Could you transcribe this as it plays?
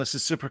This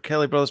is Super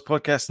Kelly Brothers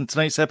Podcast. In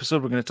tonight's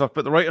episode, we're going to talk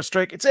about the writer's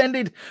strike. It's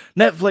ended.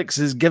 Netflix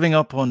is giving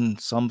up on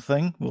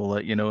something. We'll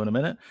let you know in a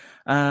minute.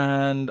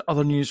 And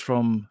other news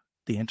from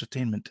the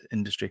entertainment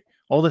industry.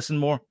 All this and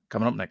more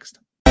coming up next.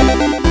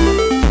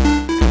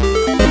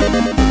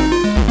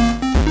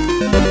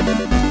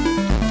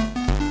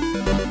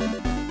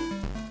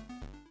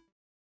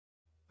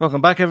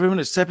 Welcome back, everyone.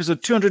 It's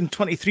episode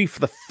 223 for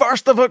the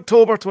 1st of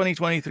October,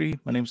 2023.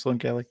 My name's Sloan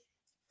Kelly.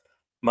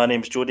 My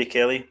name's Jody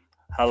Kelly.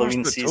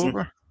 Halloween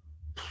season.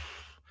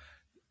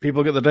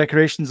 People get the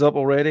decorations up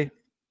already.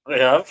 They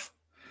have.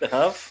 We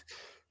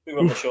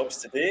were in the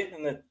shops today,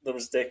 and there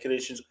was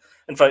decorations.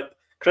 In fact,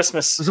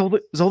 Christmas. Was all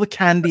the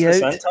candy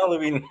Christmas out? And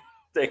Halloween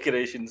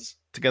decorations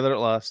Together at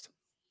last.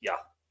 Yeah.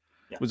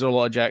 Was there a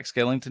lot of Jack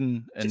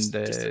Skellington and Just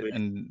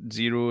and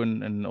Zero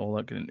and all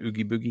that kind of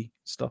oogie boogie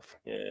stuff?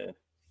 Yeah.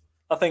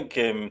 I think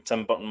Tim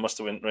Burton must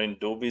have went round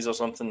Dobies or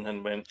something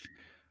and went,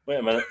 wait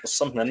a minute, there's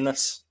something in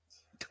this.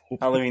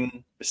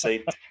 Halloween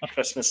beside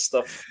Christmas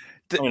stuff.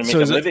 I'm going to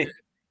make a movie.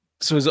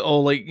 So is it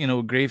all like,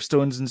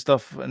 gravestones and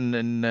stuff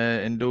and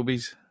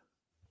Dobies?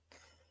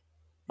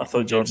 I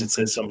thought James had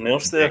said something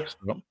else there.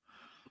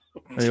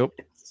 I hope.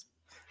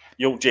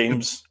 Yo,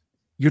 James.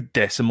 Your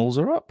decimals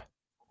are up.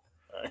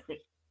 He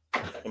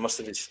must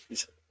have.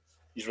 He's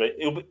right.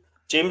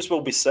 James will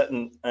be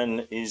sitting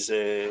in his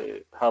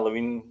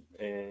Halloween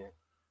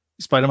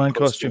Spider-Man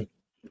costume.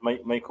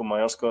 Michael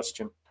Myers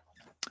costume.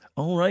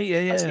 Oh, right.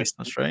 Yeah.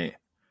 That's right.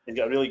 He's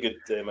got a really good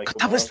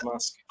Michael Myers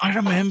mask. I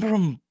remember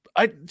him.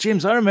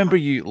 James, I remember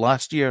you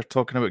last year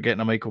talking about getting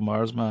a Michael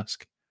Myers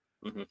mask.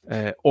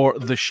 Mm-hmm. Or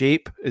The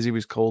Shape, as he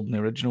was called in the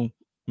original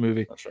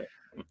movie. That's right.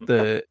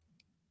 Mm-hmm.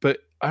 But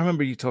I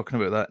remember you talking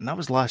about that, and that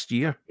was last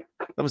year.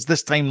 That was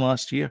this time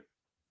last year.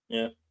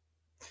 Yeah.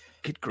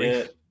 Good grief.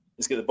 Yeah.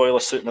 He's got the boiler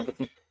suit and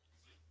everything.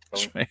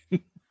 That's right.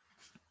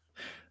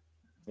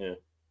 Yeah.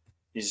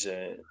 He's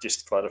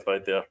just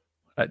clarified there.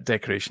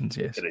 Decorations,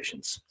 yes.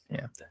 Decorations.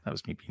 Yeah, that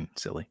was me being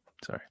silly.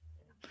 Sorry.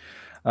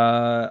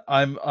 I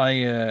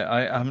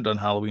haven't done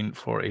Halloween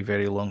for a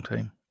very long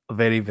time. A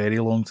very, very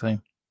long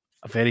time.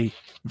 In fact,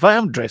 I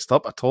haven't dressed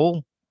up at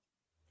all.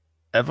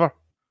 Ever.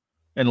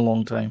 In a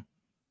long time.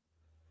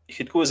 You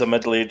could go as a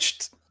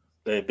middle-aged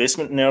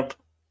basement nerd.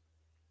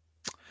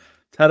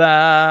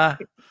 Ta-da!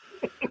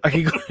 I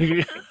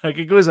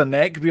could go as a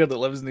neckbeard that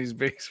lives in his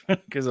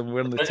basement because I'm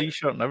wearing the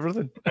t-shirt and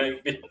everything.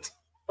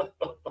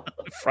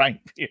 Frank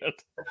beard.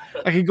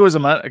 I could go as a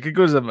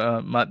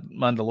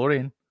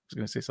Mandalorian. I was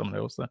going to say something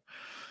else there.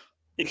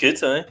 You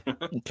could, eh?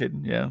 You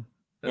could, yeah.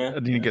 I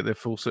need to get the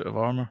full suit of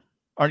armor.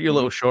 Aren't you a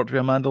little short to be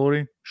a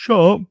Mandalorian? Shut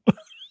up.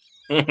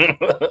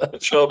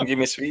 Shut up and give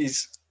me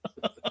sweeties.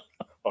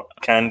 Or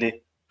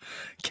candy.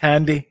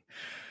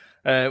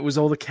 Was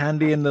all the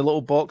candy in the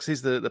little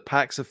boxes, the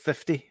packs of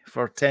 50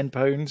 for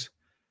 £10?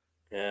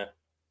 Yeah.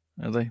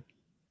 Are they?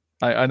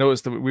 I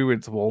noticed that we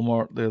went to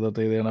Walmart the other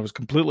day there, and I was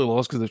completely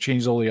lost because they've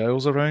changed all the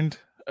aisles around,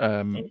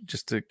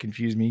 just to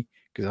confuse me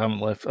because I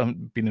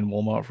haven't been in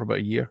Walmart for about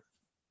a year,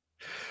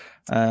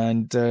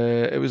 and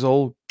it was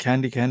all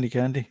candy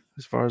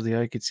as far as the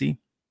eye could see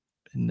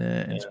in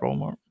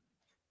Walmart.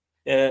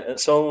 Yeah,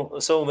 it's all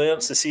there.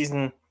 It's the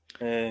season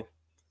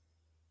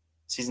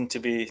to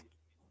be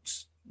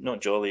not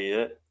jolly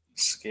yet,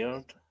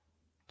 scared.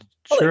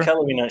 Sure. I like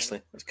Halloween,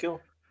 actually. It's cool.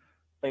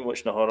 I like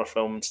watching a horror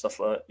film and stuff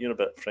like that. You're a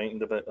bit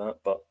frightened about that,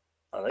 but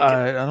I like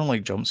it. I don't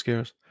like jump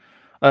scares.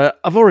 To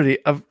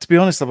be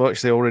honest, I've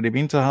actually already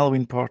been to a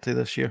Halloween party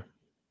this year.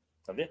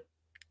 Have you?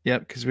 Yeah,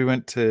 because when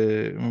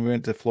we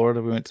went to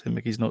Florida, we went to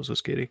Mickey's Not So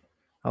Scary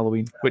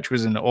Halloween, which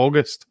was in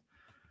August.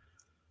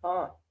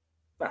 I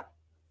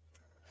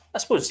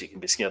suppose you can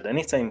be scared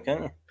anytime,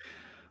 can't you?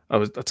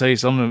 I'll tell you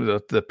something.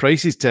 The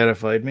prices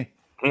terrified me.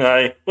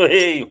 Aye.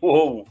 Hey,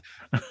 whoa.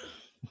 A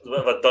bit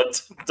of a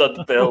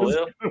dud bell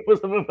there. It was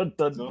a bit of a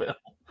dud bell.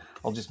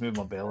 I'll just move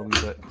my bell a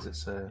wee bit because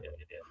it's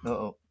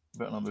no,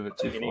 better not move it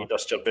too far. You need to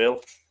dust your bell.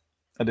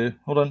 I do.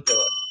 Hold on.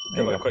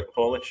 Give it a quick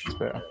polish. It's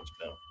better.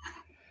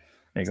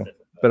 There you go.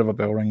 Bit of a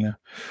bell ring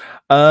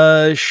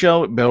there.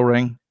 Shall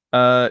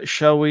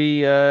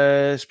we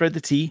spread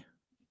the tea?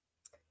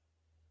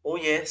 Oh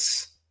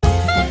yes.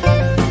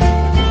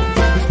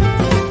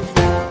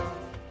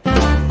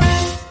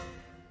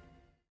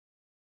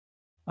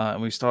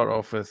 And we start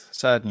off with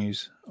sad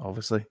news,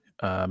 obviously.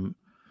 We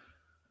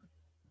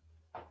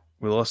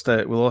lost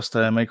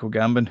Michael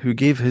Gambon, who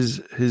gave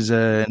his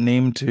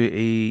name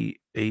to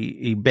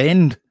a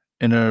bend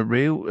in a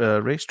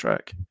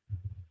racetrack.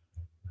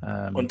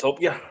 On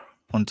Top Gear.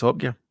 On Top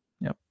Gear.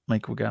 Yep.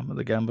 Michael Gambon,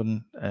 the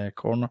Gambon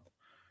corner.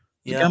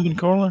 Yeah. Gambon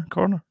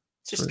corner.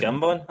 It's just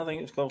Gambon, I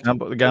think it's called. The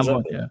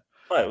Gambon, yeah.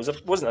 Oh,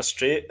 wasn't a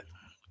straight.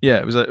 Yeah,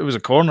 it was a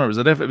corner. It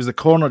was the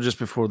corner just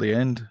before the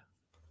end.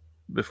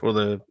 Before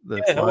the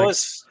yeah, flag.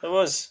 It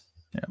was.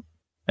 Yeah,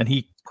 and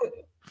he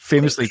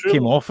famously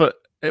came off it.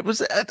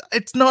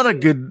 It's not a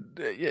good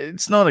bit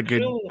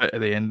at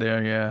the end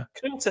there. Yeah,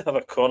 cool to have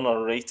a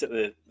corner right at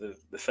the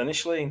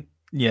finish line.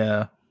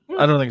 Yeah,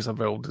 I don't think it's a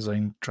well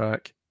designed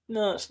track.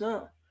 No, it's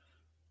not.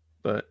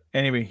 But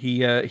anyway,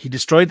 he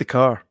destroyed the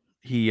car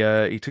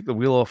he took the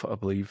wheel off it, I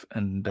believe,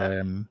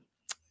 and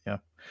yeah.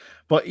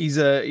 But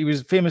he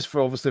was famous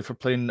for obviously for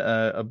playing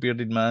a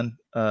bearded man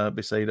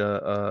beside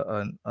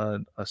a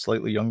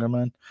slightly younger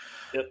man.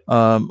 Yep.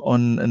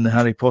 In the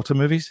Harry Potter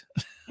movies.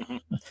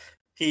 Mm-hmm.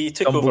 He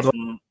took over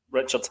from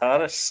Richard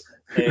Harris,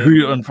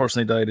 who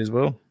unfortunately died as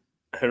well.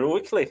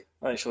 Heroically,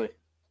 actually.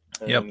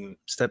 Yep,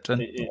 stepped in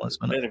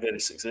very, very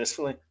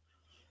successfully.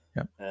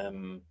 Yep.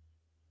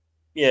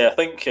 Yeah, I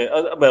think.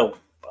 Well,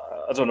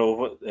 I don't know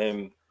what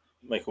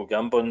Michael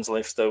Gambon's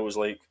lifestyle was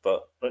like,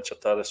 but Richard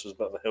Harris was a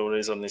bit of a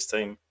hellraiser in his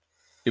time.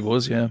 He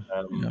was, yeah.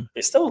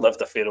 He still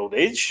lived a fair old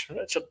age,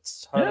 Richard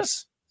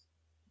Harris.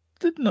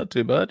 Yeah. Did not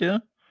too bad, yeah.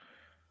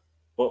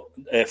 Well,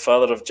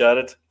 father of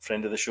Jared,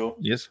 friend of the show.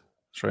 Yes,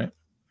 that's right.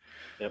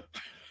 Yep.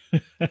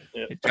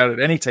 Jared,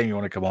 anytime you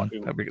want to come on,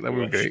 that would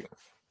be great.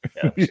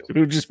 Yeah,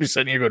 we'll just be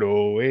sitting here going,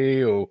 oh,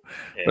 hey, oh.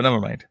 Yeah. But never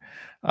mind.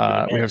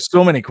 We have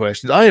so many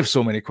questions. I have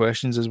so many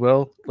questions as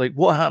well. Like,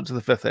 what happened to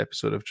the 5th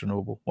episode of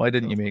Chernobyl? Why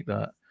didn't you make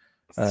that?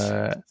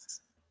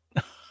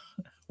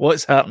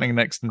 What's happening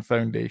next in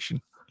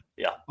Foundation?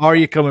 Yeah. Are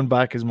you coming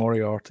back as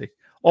Moriarty?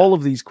 All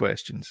of these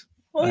questions.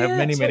 I have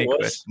many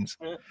questions.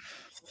 Yeah.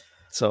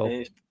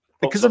 So,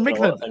 because I'm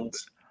making it.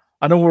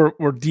 I know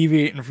we're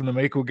deviating from the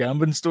Michael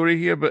Gambon story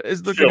here, but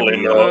is there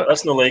surely not?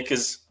 That's no like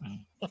us.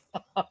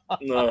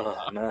 No,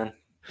 man.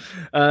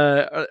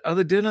 Are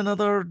they doing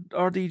another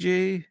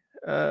RDJ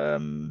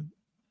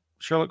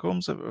Sherlock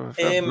Holmes? There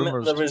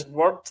was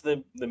word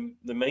they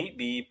might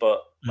be,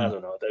 but I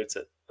don't know. I doubt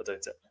it.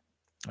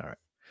 All right.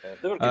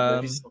 They were good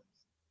movies.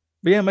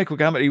 But yeah, Michael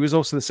Gambon, he was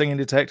also the singing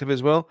detective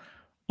as well.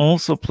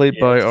 Also played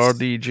by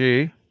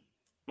RDJ.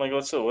 My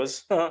God, so it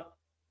was. There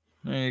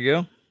you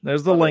go.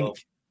 There's the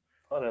link.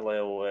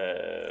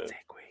 Segue.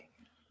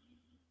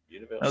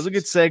 That was a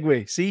good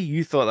segue. See,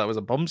 you thought that was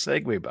a bum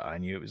segue, but I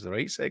knew it was the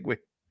right segue.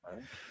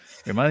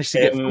 We managed to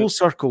get full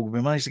circle.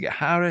 We managed to get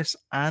Harris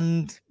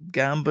and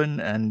Gambon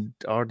and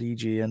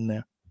RDJ in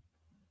there.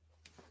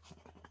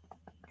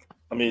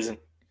 Amazing.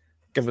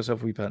 Give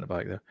yourself a wee pat on the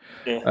back there.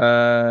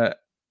 Yeah.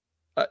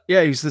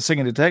 Yeah, he's the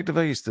singing detective.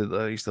 I used to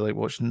like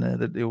watching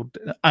the old,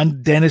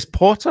 and Dennis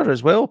Potter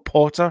as well.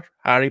 Potter,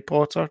 Harry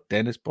Potter,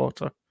 Dennis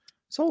Potter.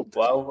 It's all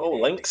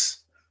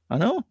links. I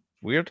know,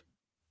 weird.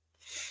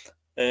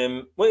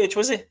 What age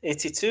was he?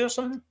 82 or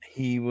something?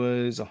 He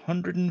was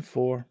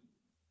 104.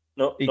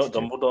 No, 82. Not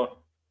Dumbledore.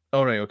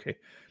 Oh right, okay.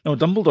 No,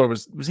 Dumbledore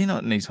was he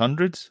not in his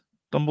hundreds?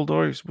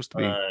 Dumbledore, he was supposed to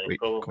be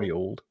quite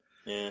old.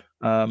 Yeah.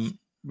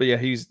 But yeah,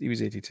 he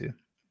was 82.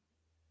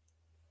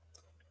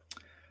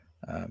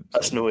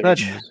 That's no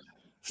age.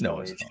 No,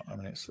 it's not. I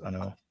mean, I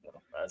know.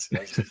 That's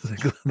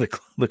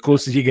the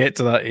closer you get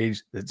to that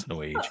age, it's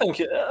no age. I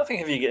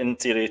think if you get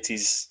into your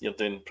 80s, you're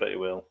doing pretty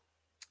well.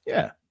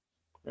 Yeah.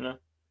 You know?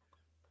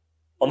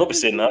 I'll not be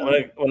saying that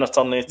when I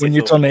turn 80. When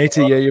you turn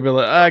 80, yeah, you'll be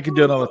like, I could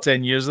do another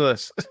 10 years of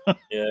this.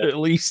 Yeah. At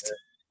least.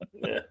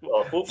 Yeah.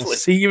 Well, hopefully. I'll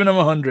see you when I'm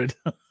 100.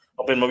 I'll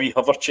be in my wee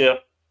hover chair.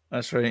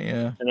 That's right,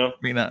 yeah. You know?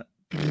 Making that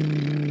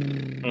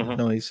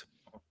noise.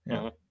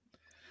 Yeah.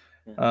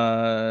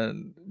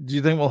 Do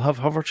you think we'll have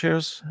hover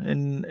chairs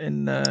in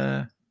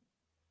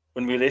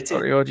when we're 80?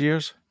 30 odd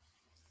years?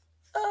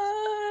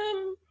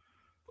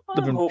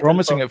 They've been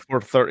promising it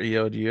for 30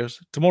 odd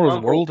years. Tomorrow's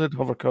World had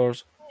hover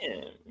cars.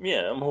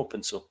 Yeah, I'm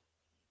hoping so.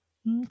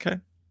 Okay.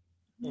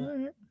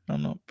 Yeah.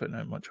 I'm not putting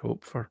out much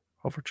hope for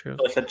hover chairs.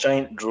 Like a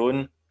giant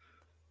drone,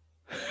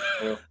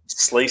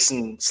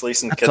 slicing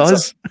that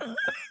kids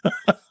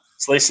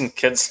slicing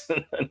kids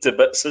into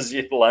bits as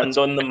you land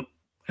on them.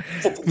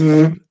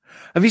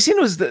 Have you seen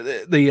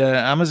the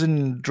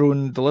Amazon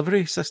drone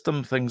delivery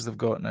system things they've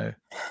got now?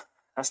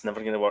 That's never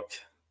going to work.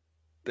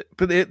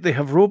 But they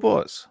have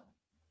robots.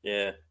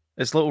 Yeah.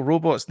 It's little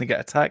robots and they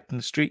get attacked in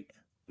the street.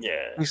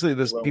 Yeah. Basically,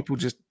 there's people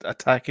just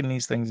attacking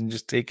these things and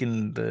just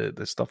taking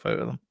the stuff out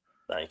of them.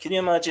 Can you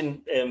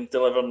imagine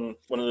delivering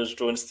one of those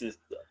drones to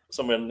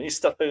somewhere in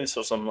Easter House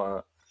or something like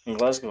that in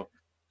Glasgow?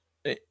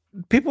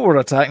 People were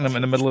attacking them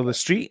in the middle of the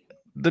street.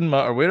 Didn't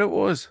matter where it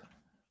was.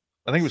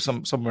 I think it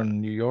was somewhere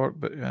in New York,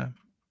 but yeah.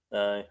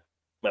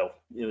 Well,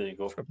 yeah, there you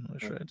go.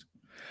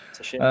 It's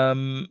a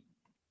shame.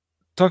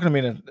 Talking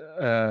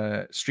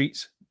about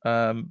streets,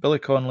 Billy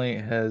Connolly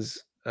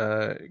has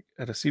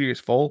had a serious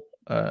fall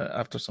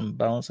after some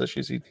balance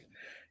issues.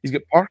 He's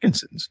got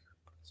Parkinson's,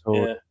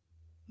 so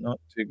not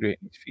too great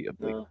in his feet, I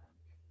believe.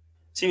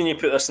 See, when you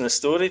put this in the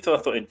story, I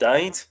thought he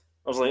died.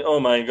 I was like, oh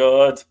my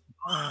God,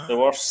 the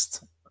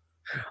worst.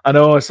 I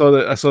know. I saw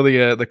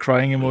the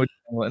crying emoji.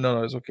 I'm like,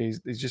 no, it's okay.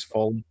 He's just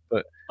fallen,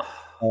 but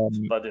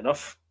bad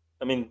enough.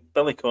 I mean,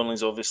 Billy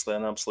Connolly's obviously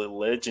an absolute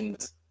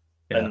legend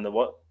in the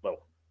world, but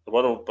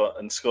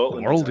in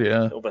Scotland,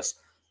 it'll be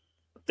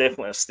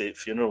definitely a state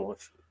funeral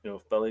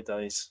if Billy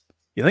dies.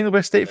 You think there'll be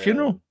a state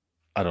funeral?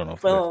 I don't know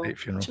if there'll be a state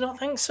funeral. Do you not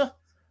think so?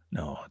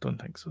 No, I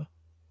don't think so. I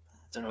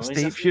don't know. A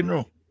state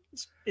funeral.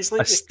 He's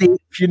like a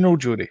state funeral,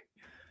 Jody.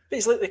 But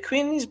he's like the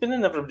Queen. He's been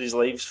in everybody's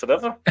lives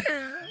forever. You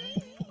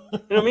know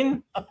what I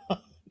mean?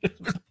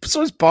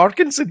 So is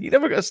Parkinson. He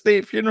never got a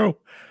state funeral.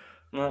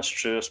 That's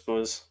true, I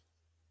suppose.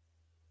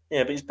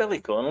 Yeah, but he's Billy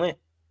Connolly.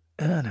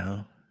 I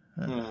know.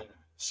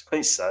 It's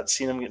quite sad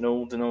seeing him getting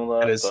old and all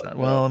that. It is. But,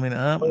 well, I mean, it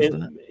happens,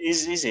 doesn't it?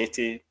 He's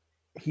 80.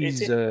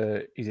 He's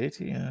 80? He's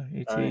 80, yeah.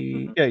 80.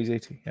 Mm-hmm. Yeah, he's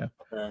 80, yeah.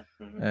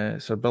 Mm-hmm.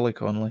 Sir Billy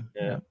Connolly.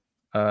 Yeah.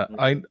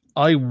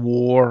 I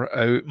wore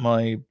out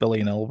my Billy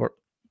and Albert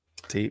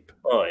tape.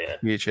 Oh yeah.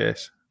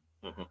 VHS.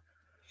 Mm-hmm.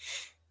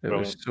 It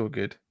was so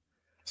good.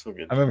 So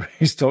good. I remember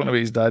he's talking about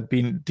his dad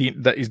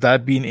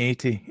being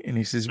 80, and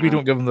he says we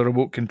don't give him the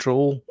remote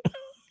control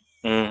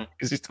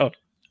because he's talking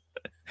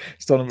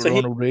about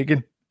Ronald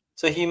Reagan.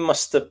 So he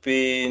must have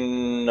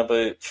been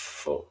about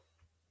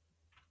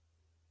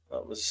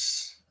that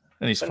was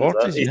in his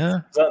 40s, yeah.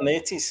 Was that in the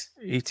 80s?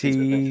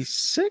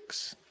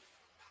 86?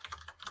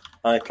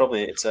 Aye,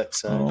 probably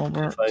 86.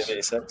 85,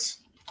 86.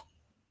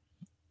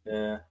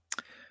 Yeah.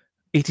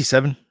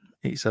 87.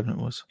 87 it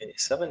was.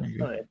 87?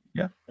 All right.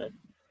 Yeah. Right.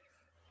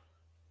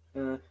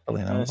 Billy and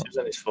He Albert. was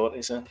in his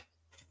 40s then.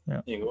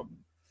 Yeah. There you go.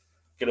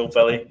 Good old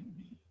Billy.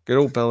 Good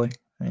old Billy.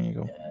 There you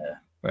go. Yeah.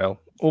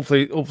 Well,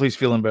 hopefully he's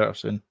feeling better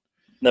soon.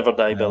 Never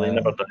die, Billy.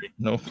 Never die.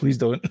 No, please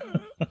don't.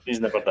 Please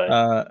never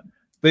die.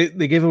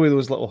 They gave away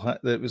those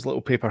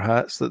little paper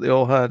hats that they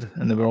all had,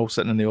 and they were all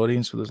sitting in the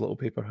audience with those little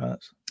paper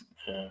hats.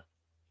 Yeah.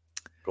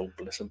 God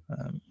bless him.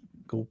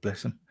 God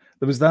bless him.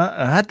 There was that.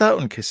 I had that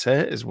on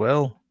cassette as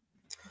well.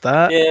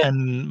 That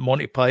and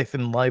Monty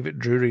Python live at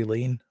Drury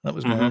Lane. That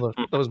was my other.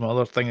 That was my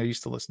other thing I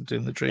used to listen to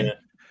in the train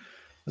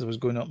as I was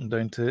going up and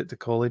down to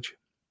college.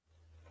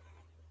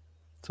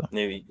 So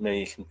now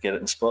you can get it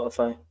in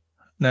Spotify.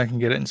 Now I can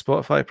get it in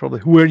Spotify, probably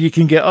where you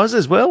can get us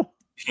as well.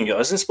 You can get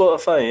us in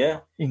Spotify, yeah.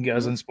 You can get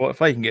us in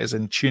Spotify. You can get us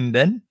in Tuned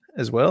In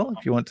as well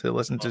if you want to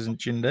listen to us in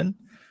Tuned In.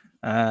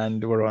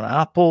 And we're on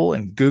Apple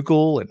and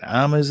Google and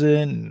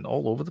Amazon and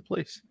all over the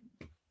place.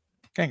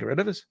 Can't get rid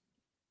of us.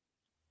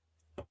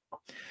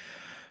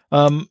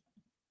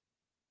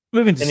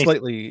 Moving to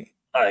slightly.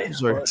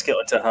 Sorry. Let's get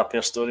on to a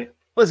happier story.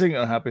 Let's get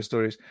on happy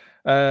stories.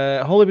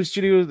 Hollywood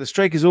studio, the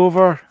strike is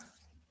over.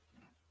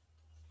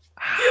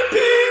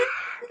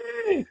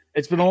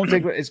 It's been a long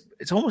time.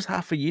 It's almost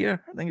half a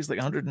year. I think it's like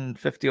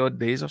 150 odd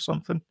days or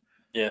something.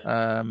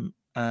 Yeah.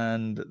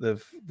 And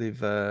they've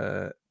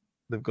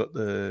got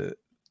the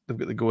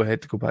go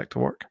ahead to go back to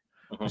work,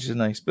 which is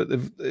nice. But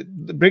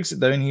it breaks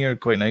it down here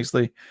quite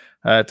nicely.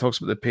 Talks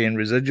about the pay and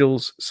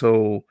residuals.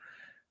 So,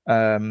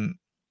 what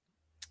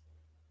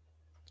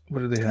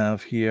do they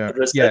have here?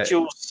 The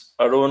residuals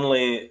are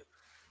only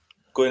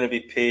going to be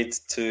paid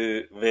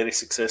to very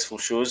successful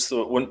shows,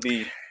 so it won't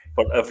be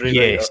for every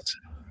writer.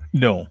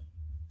 No.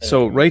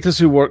 So writers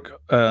who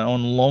work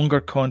on longer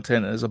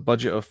content has a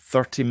budget of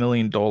 $30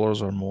 million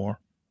or more.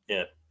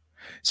 Yeah.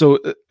 So,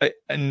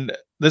 and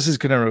this is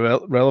kind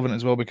of relevant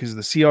as well because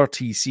the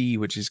CRTC,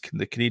 which is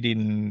the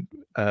Canadian,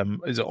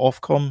 is it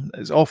Ofcom?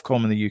 It's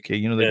Ofcom in the UK.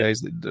 You know, the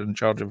guys that are in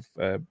charge of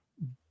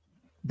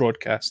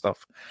broadcast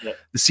stuff. Yeah.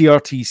 The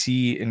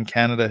CRTC in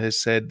Canada has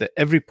said that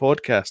every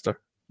podcaster,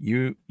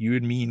 you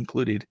and me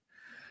included,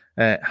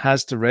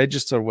 has to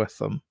register with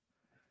them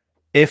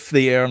if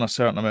they earn a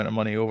certain amount of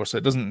money over. So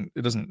it doesn't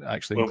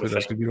actually include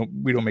us because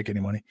we don't make any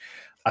money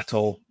at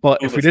all.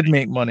 But if we did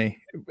make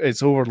money,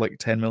 it's over like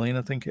 10 million,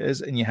 I think it is,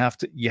 and you have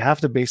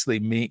to basically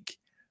make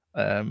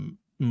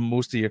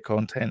most of your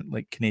content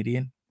like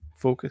Canadian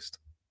focused,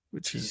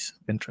 which is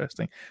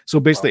interesting. So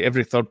basically,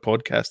 every third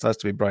podcast has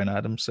to be Bryan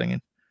Adams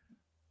singing,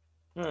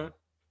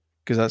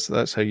 because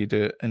that's how you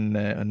do it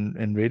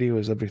in radio.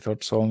 Is every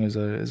third song is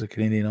a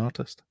Canadian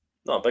artist.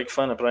 Not a big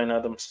fan of Bryan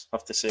Adams, I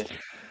have to say.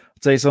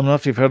 Tell you something,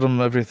 if you've heard him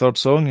every third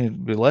song,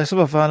 you'd be less of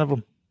a fan of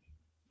him.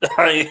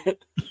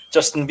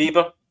 Justin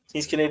Bieber,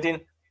 he's Canadian.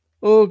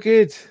 Oh,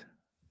 good.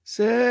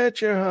 Set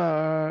your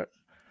heart.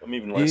 I'm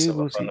even less of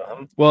a fan of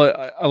him.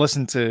 Well, I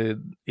listen to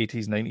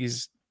 80s,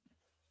 90s.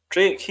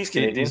 Drake, he's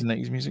Canadian. 80s and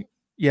 90s music.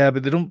 Yeah,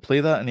 but they don't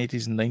play that in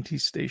 80s and 90s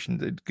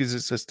stations because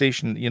it's a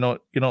station. You're not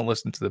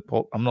listening to the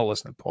pop. I'm not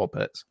listening to pop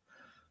hits.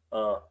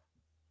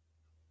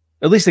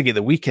 At least I get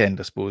the weekend,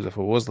 I suppose, if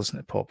I was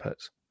listening to pop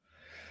hits.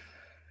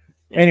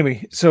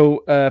 Anyway,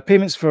 so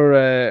payments for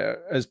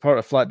as part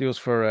of flat deals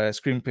for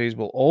screenplays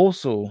will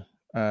also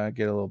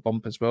get a little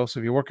bump as well. So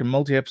if you're working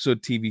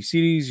multi-episode TV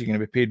series, you're going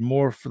to be paid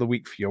more for the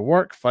week for your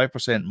work,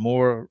 5%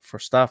 more for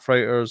staff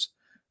writers,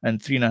 and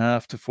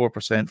 3.5% to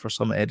 4% for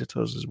some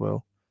editors as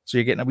well. So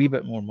you're getting a wee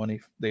bit more money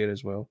there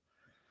as well.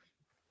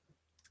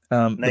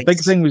 Nice. The big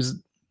thing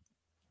was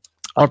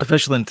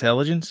artificial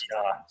intelligence.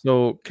 Yeah.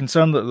 So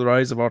concerned that the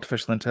rise of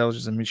artificial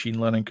intelligence and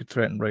machine learning could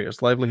threaten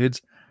writers'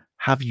 livelihoods.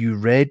 Have you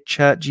read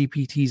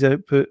ChatGPT's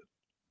output?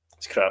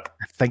 It's crap.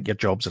 I think your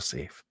jobs are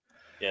safe.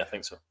 Yeah, I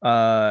think so.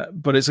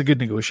 But it's a good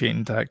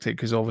negotiating tactic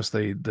because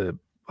obviously the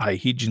high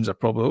Hegians are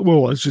probably,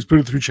 well, let's just put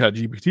it through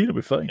ChatGPT, it'll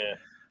be fine. Yeah.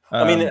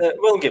 I mean, it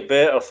will get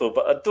better though,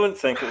 but I don't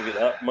think it will get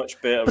that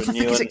much better with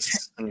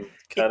nuance and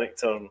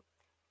character.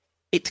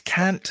 It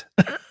can't.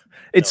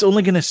 It's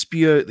only going to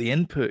spew out the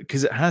input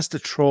because it has to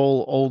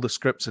troll all the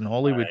scripts in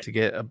Hollywood to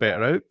get a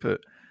better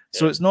output.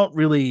 So it's not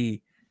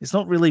really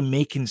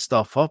making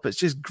stuff up. It's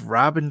just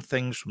grabbing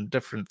things from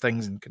different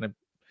things and kind of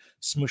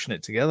smushing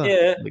it together.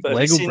 Yeah, like but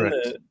Lego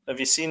bricks. Have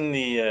you seen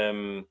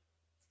the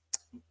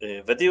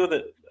video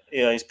that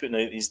AI is putting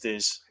out these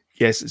days.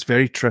 Yes, it's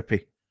very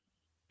trippy.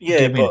 Yeah, it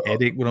gave me a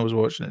headache when I was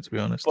watching it, to be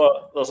honest.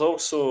 But there's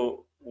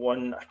also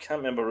one, I can't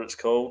remember what it's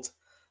called,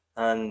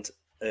 and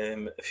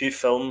if you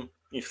film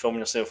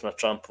yourself on a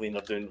trampoline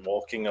or doing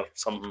walking or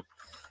something,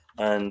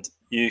 and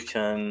you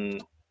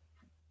can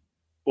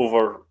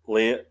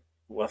overlay it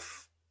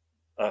with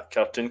a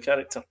cartoon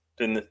character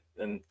doing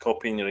and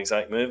copying your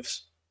exact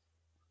moves.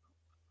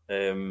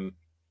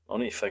 I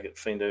need to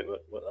find out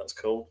what that's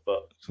called.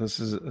 But so this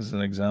is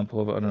an example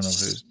of it. I don't know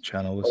whose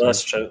channel this is.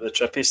 That's the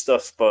trippy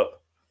stuff,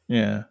 but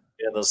yeah,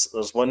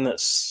 there's one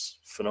that's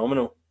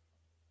phenomenal.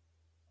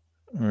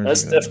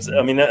 That's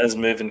I mean, that is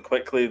moving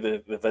quickly.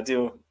 The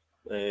video,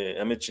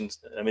 images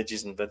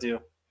and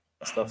video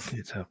stuff.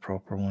 It's a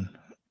proper one.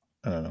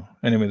 I don't know.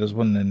 Anyway, there's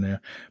one in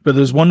there, but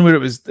there's one where it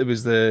was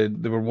they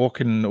were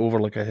walking over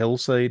like a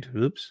hillside.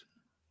 Oops,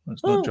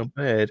 let's not jump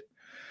ahead.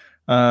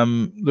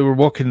 They were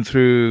walking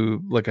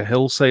through like a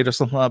hillside or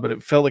something like that, but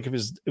it felt like it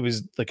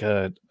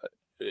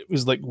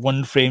was like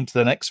one frame to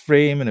the next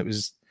frame, and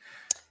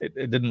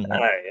it didn't.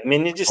 I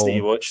mean, you just need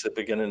to watch the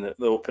beginning,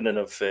 the opening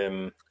of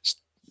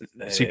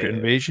Secret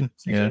Invasion.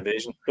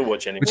 Invasion. Don't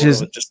watch any which more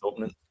is of it, just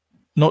opening.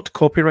 Not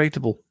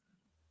copyrightable.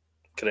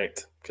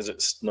 Correct, because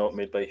it's not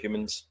made by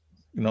humans.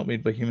 Not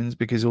made by humans,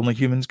 because only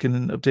humans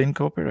can obtain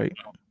copyright.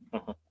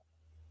 Uh-huh.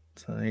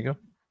 So there you go.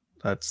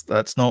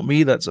 That's not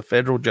me. That's a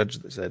federal judge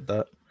that said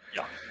that.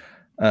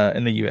 Yeah.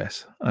 In the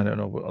US, I don't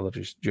know what other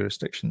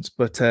jurisdictions,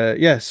 but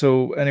yeah.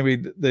 So anyway,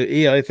 the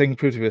AI thing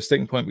proved to be a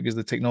sticking point because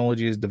the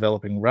technology is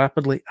developing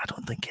rapidly. I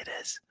don't think it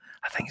is.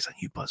 I think it's a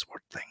new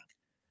buzzword thing.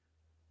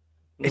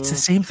 It's the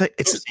same thing.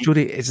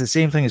 Jody. It's the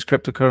same thing as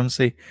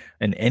cryptocurrency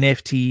and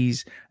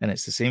NFTs, and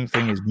it's the same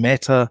thing as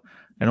Meta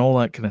and all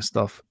that kind of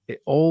stuff.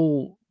 It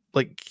all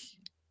like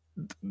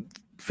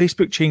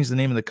Facebook changed the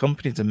name of the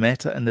company to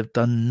Meta, and they've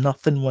done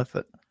nothing with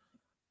it.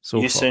 So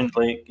you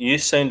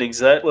sound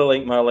exactly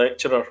like my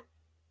lecturer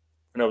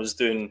when I was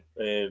doing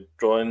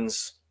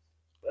drawings,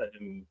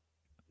 in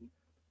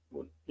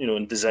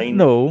design.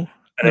 No.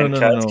 And then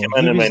CAD came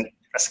in and went,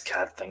 this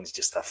CAD thing's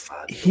just a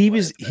fad. He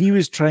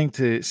was trying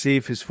to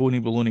save his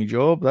phony baloney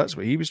job. That's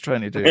what he was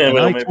trying to do.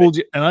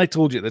 And I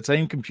told you at the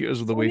time, computers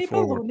were the way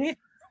forward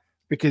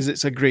because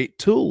it's a great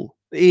tool.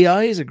 The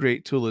AI is a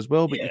great tool as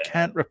well, but you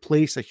can't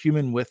replace a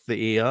human with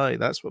the AI.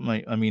 That's what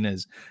I mean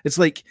is it's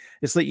like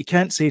you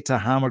can't say to a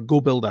hammer, go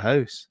build a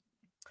house.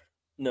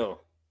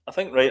 No, I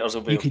think writers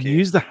will be. You can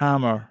use the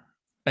hammer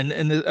and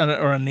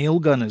or a nail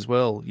gun as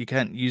well. You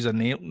can't use a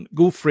nail.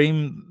 Go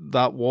frame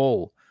that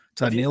wall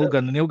to a nail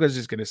gun. The nail gun's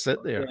just going to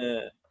sit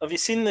there. Have you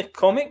seen the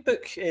comic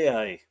book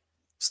AI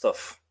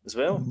stuff as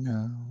well?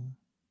 No.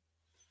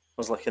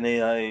 There's like an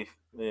AI.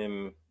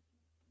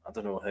 I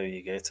don't know how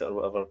you get it or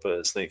whatever, but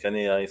it's like an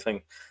AI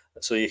thing.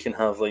 So you can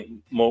have like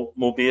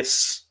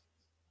Mobius.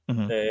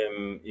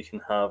 Mm-hmm. You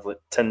can have like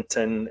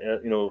Tintin.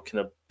 Kind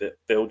of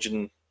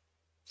Belgian,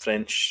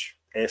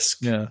 French-esque.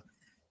 Yeah.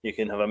 You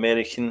can have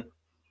American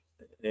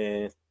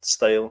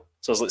style.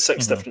 So there's like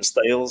 6 different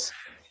styles.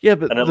 Yeah,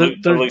 but and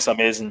it looks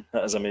amazing.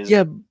 That is amazing.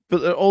 Yeah,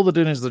 but all they're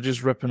doing is they're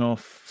just ripping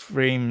off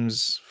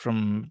frames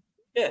from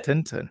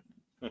Tintin.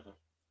 Mm-hmm.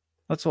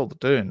 That's all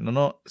they're doing. They're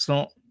not. It's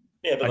not.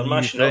 Yeah, but they're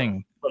mashing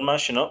up. They're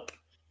mashing up.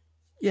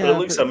 Yeah, but it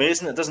looks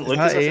amazing. It doesn't look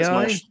as if it's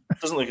mashed. It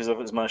doesn't look as if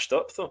it's mashed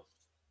up, though.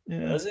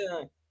 Yeah. Is it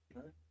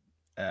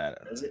AI?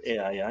 Is it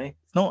AI?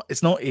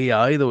 It's not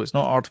AI though. It's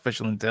not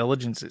artificial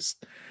intelligence. It's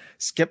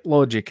skip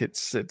logic.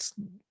 It's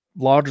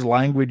large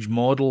language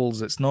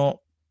models. It's not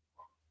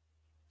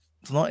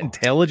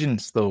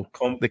intelligence though.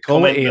 They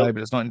call it AI,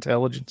 but it's not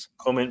intelligence.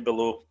 Comment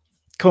below.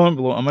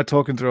 Am I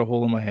talking through a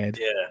hole in my head?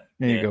 Yeah.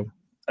 There you go.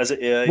 Is it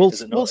AI?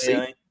 Is it not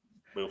AI? See.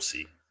 We'll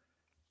see.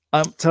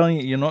 I'm telling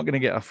you, you're not going to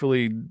get a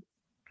fully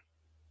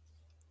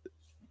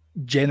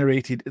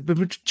generated.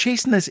 We're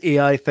chasing this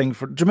AI thing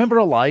for. Do you remember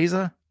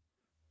Eliza?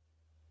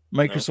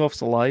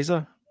 Microsoft's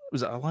Eliza.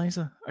 Was it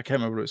Eliza? I can't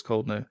remember what it's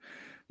called now.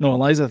 No,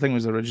 Eliza I think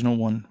was the original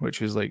one, which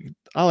was like,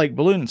 I like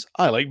balloons.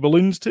 I like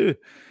balloons too.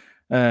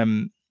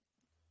 The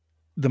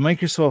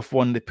Microsoft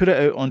one, they put it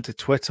out onto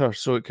Twitter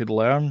so it could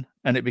learn,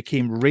 and it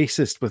became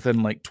racist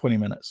within like 20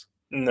 minutes.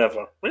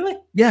 Never. Really?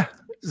 Yeah.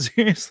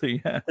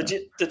 Seriously, yeah.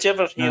 Did you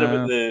ever hear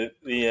about the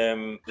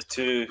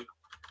 2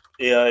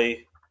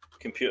 AI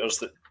computers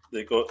that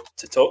they got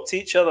to talk to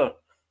each other,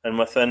 and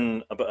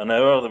within about an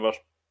hour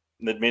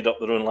they'd made up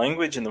their own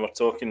language and they were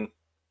talking.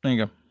 There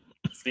you go.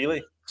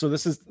 Freely. So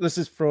this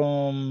is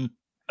from,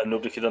 and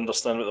nobody could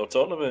understand what they were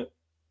talking about.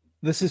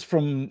 This is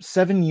from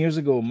 7 years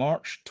ago,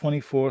 March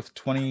 24th,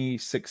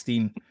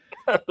 2016.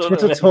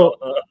 Twitter taught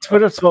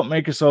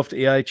Microsoft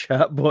AI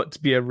chatbot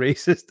to be a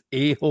racist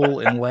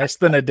a-hole in less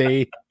than a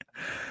day.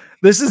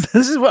 This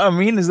is what I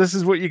mean. This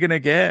is what you're gonna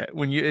get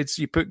when you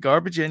put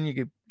garbage in,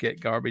 you get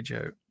garbage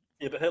out.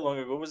 Yeah, but how long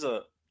ago was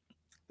that?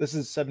 This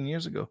is 7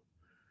 years ago.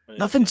 Right.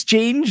 Nothing's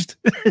changed.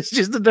 It's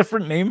just a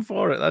different name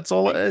for it. That's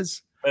all it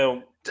is.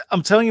 Well,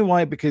 I'm telling you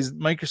why, because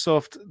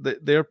Microsoft,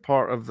 they're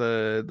part of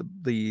the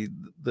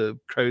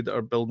crowd that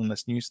are building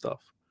this new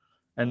stuff,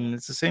 and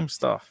it's the same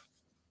stuff.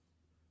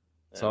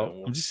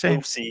 So I'm just saying.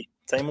 We'll see.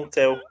 Time will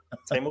tell.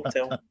 Time will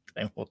tell.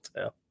 Time will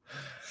tell.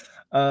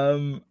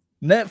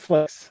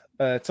 Netflix,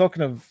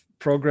 talking of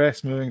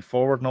progress moving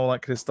forward and all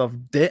that kind of stuff,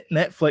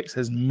 Netflix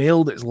has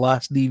mailed its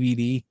last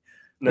DVD.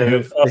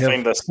 Now, I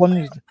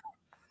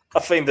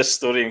find this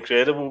story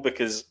incredible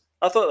because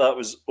I thought that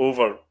was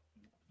over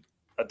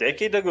a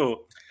decade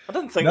ago. I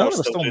didn't think we're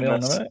still doing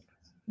this.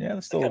 Yeah,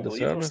 they're still the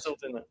service. Still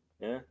doing it.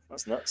 Yeah,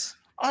 that's nuts.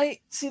 I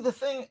see the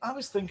thing. I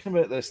was thinking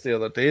about this the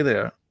other day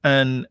there,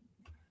 and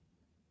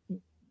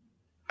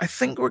I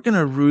think we're going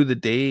to rue the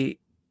day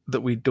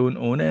that we don't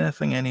own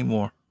anything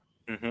anymore.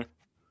 Mm-hmm.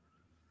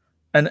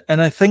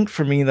 And I think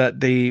for me that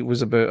day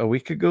was about a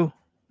week ago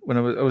when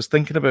I was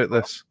thinking about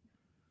this.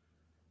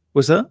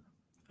 Was that?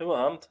 What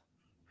happened?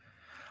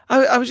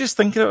 I was just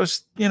thinking.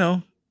 Was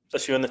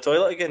Is you in the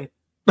toilet again?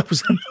 That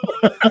was.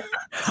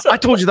 I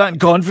told you that in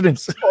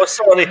confidence. Oh,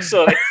 sorry.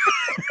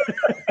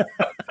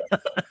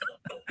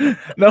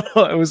 No,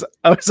 I was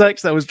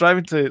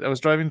driving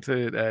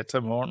to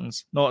Tim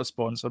Hortons, not a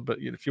sponsor, but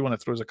if you want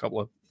to throw us a couple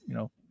of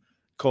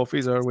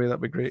coffees our way,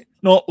 that'd be great.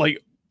 Not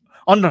like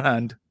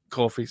underhand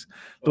coffees.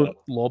 Don't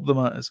lob them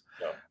at us.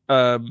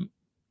 No.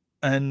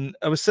 And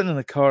I was sitting in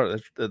the car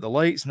at the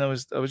lights, and I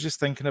was just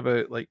thinking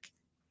about like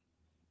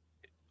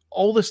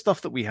all the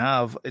stuff that we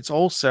have. It's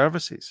all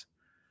services,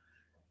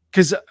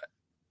 because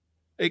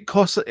it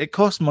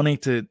costs money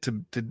to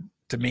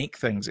make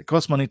things. It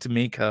costs money to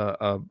make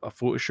a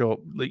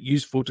Photoshop, like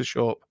use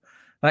Photoshop.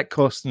 That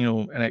costs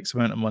an X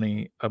amount of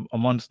money a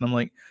month, and I'm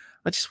like,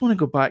 I just want to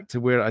go back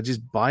to where I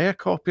just buy a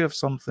copy of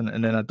something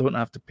and then I don't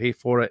have to pay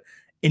for it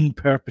in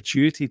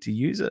perpetuity to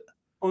use it.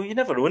 Oh, you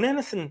never own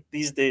anything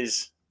these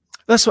days.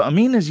 That's what I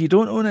mean. Is you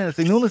don't own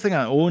anything. The only thing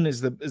I own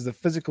is the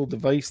physical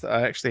device that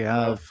I actually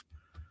have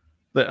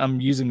that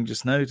I'm using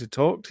just now to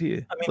talk to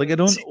you. I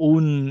don't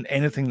own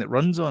anything that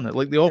runs on it.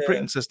 Like the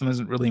operating system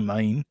isn't really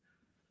mine.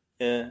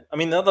 Yeah, I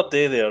mean the other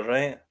day there,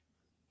 right?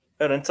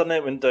 Our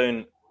internet went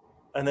down,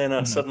 and then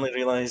I suddenly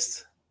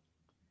realised,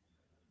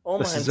 I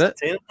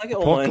get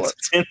all my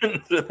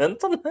entertainment through the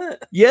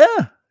internet.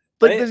 Yeah.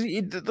 Like,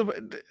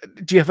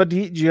 do you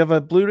have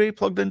a Blu-ray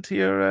plugged into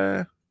your?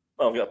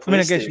 Well, I've got a PlayStation. I mean,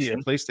 I guess you have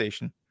a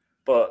PlayStation.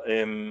 But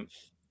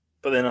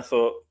then I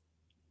thought,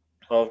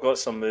 well, I've got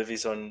some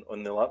movies on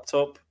the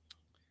laptop.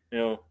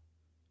 We'll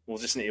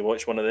just need to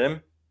watch one of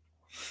them.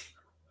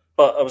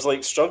 But I was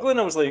like struggling.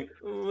 I was like,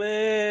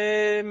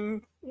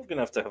 we're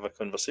gonna have to have a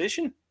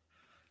conversation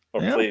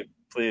or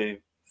play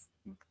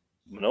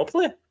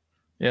Monopoly.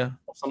 Yeah,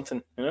 or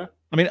something. I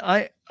mean,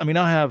 I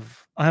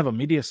have a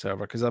media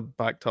server because I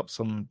backed up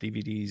some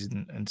DVDs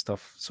and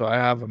stuff. So I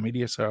have a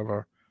media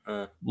server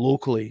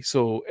locally.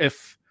 So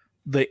if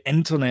the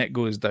internet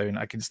goes down,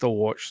 I can still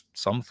watch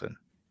something.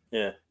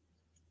 Yeah.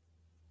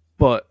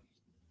 But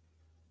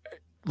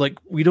like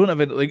we don't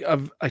have it. Like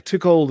I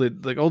took all the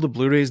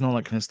Blu-rays and all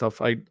that kind of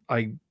stuff. I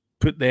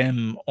put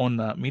them on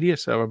that media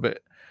server.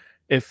 But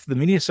if the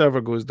media server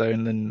goes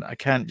down, then I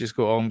can't just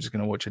go, I'm just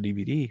going to watch a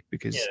DVD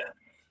because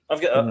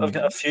I've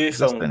got a few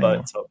films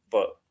backed up,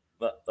 but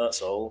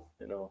that's all.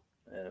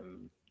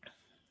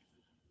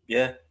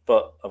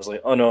 But I was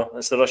like, oh no,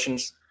 it's the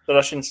Russians.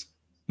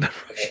 And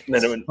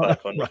then it went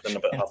back on within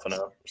about half an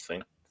hour. It's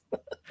fine.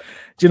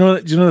 Do you know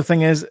the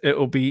thing is,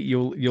 it'll be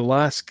you'll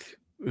ask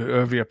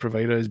whoever your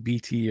provider is,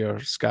 BT or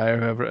Sky or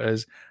whoever it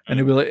is, and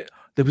they'll be like,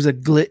 there was a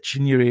glitch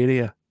in your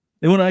area.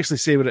 They won't actually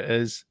say what it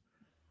is.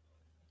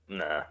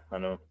 Nah, I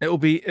know. It'll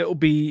be.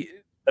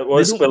 It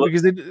was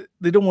because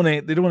they don't want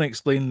to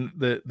explain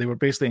that they were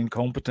basically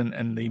incompetent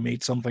and they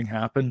made something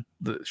happen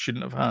that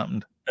shouldn't have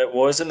happened. It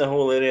was in the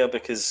whole area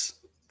because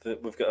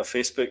we've got a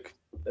Facebook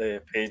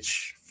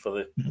page for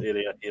the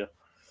area here,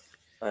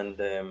 and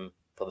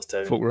for the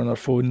town. Folk were on their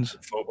phones.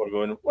 Folk were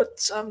going,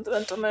 "What's on the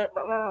internet?"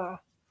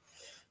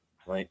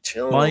 Like,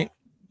 chill.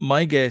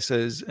 My guess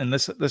is, and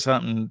this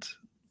happened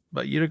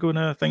about a year ago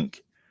now, I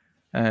think,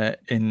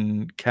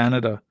 in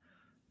Canada,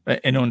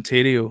 in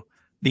Ontario.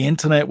 The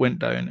internet went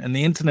down, and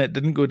the internet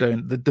didn't go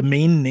down. The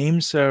domain name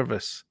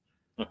service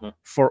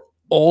for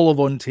all of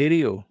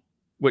Ontario,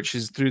 which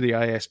is through the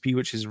ISP,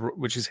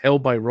 which is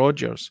held by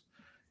Rogers,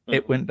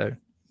 it went down.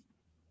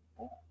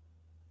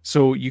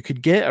 So you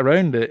could get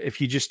around it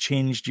if you just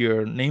changed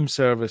your name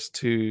service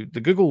to the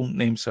Google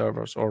name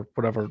servers or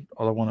whatever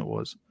other one it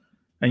was,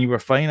 and you were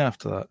fine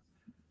after that.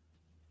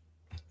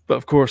 But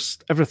of course,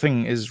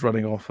 everything is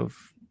running off of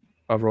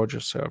a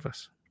Rogers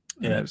service.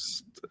 Yeah,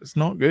 it's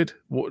not good.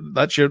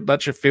 That's your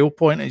fail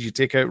point is you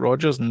take out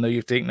Rogers and now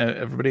you've taken out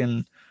everybody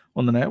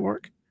on the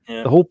network.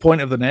 Yeah. The whole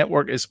point of the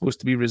network is supposed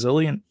to be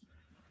resilient.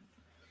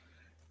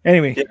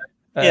 Anyway,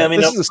 I mean,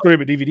 this is a story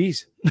about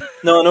DVDs.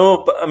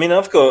 No, but I mean,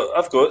 I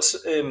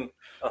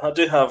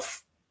do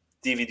have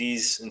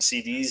DVDs and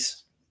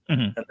CDs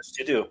in the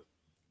studio.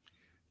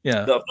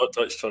 Yeah, that I've not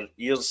touched for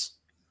years.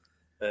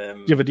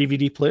 Do you have a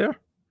DVD player?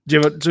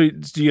 Do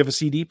you have a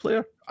CD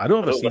player? I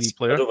don't have a CD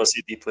player. I don't have a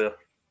CD player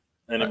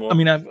anymore. I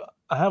mean,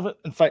 I have it.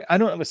 In fact, I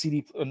don't have a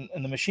CD in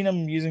the machine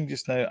I'm using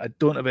just now. I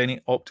don't have any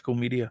optical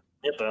media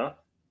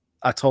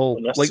at all.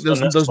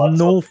 There's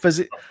no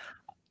physical.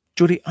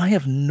 Jody, I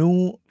have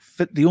no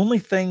the only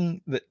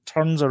thing that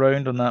turns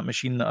around on that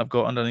machine that I've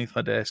got underneath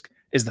my desk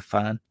is the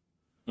fan.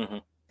 Mm-hmm.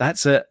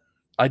 That's it.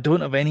 I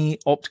don't have any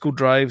optical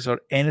drives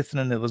or anything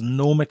in there. There's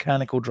no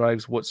mechanical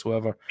drives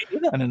whatsoever.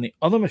 And in the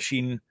other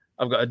machine,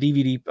 I've got a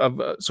DVD,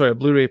 a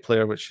Blu-ray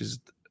player,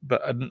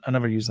 but I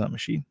never use that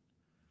machine.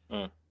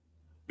 Mm.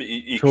 But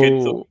you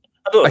could, though.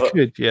 I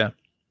could, yeah.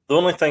 The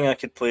only thing I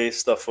could play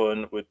stuff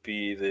on would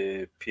be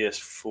the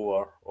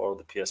PS4 or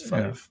the PS5.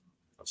 Yeah.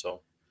 That's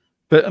all.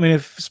 But I mean,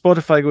 if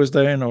Spotify goes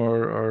down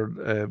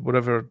or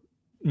whatever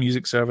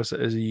music service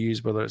it is you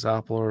use, whether it's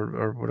Apple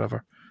or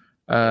whatever,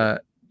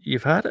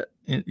 you've had it.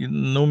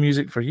 No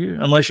music for you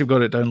unless you've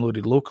got it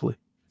downloaded locally.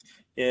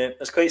 Yeah,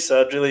 it's quite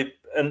sad, really.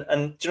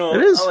 And you know,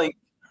 it is.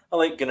 I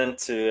like getting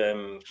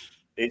into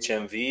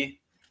HMV,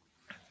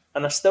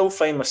 and I still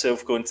find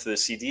myself going to the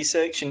CD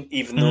section,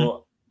 even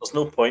though there's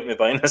no point in me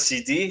buying a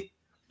CD.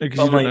 Because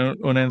you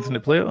don't own anything to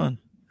play it on.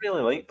 I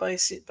really like buying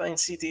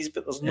CDs,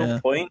 but there's no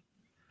point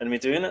in me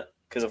doing it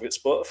because I've got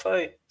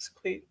Spotify. It's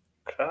quite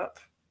crap.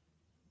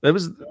 That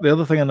was the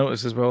other thing I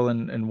noticed as well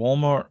in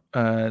Walmart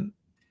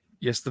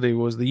yesterday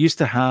was they used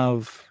to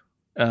have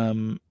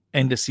end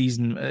of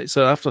season.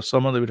 So after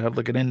summer, they would have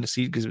like an end of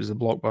season because it was the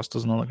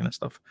blockbusters and all that kind of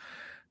stuff.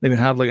 They would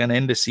have like an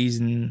end of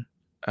season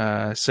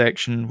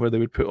section where they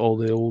would put all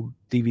the old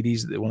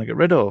DVDs that they want to get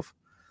rid of.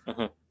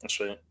 Mm-hmm. That's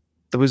right.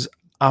 There was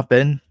a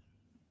bin,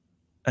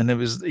 and it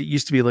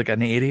used to be like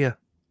an area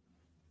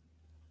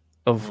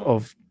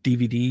of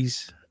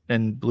DVDs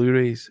and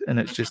Blu-rays, and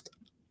it's just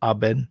a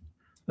bin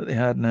that they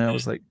had now. I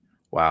was like,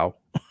 wow.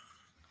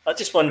 I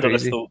just wonder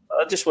if the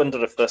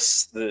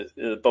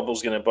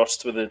bubble's going to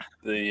burst with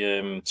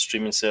the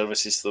streaming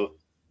services. Though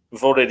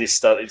we've already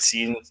started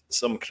seeing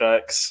some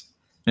cracks.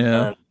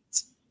 Yeah. And,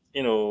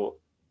 you know,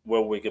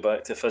 will we go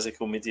back to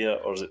physical media,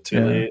 or is it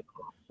too late?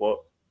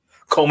 What?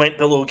 Comment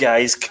below,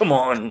 guys. Come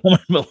on.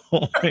 Comment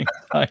below.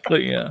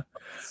 Exactly. Yeah.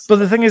 But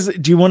the thing is,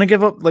 do you want to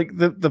give up? Like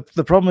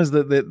the problem is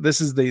that this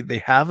is they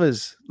have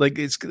us like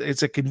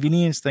it's a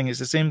convenience thing. It's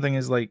the same thing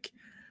as like,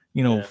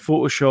 you know,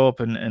 Photoshop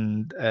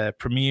and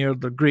Premiere.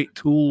 They're great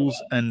tools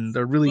and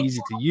they're really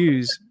easy to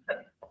use.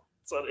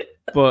 Sorry.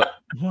 But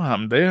what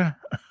happened there?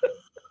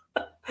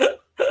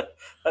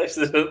 I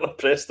accidentally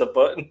pressed the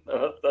button.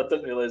 I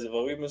didn't realize the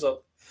volume was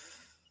up.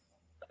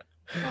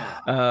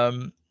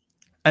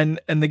 And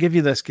they give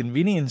you this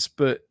convenience,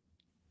 but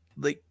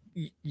like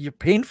you're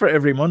paying for it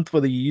every month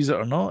whether you use it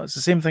or not. It's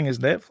the same thing as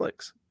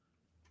Netflix.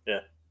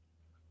 Yeah.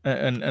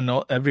 And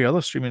not every other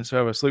streaming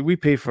service. Like we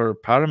pay for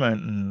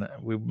Paramount and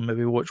we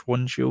maybe watch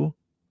one show.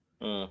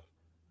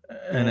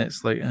 And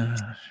it's like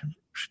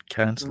should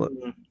cancel it.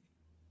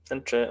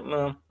 Interesting.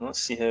 Well,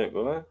 let's see how it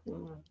goes.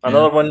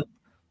 Another one.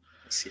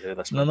 Let's see how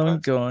this Another one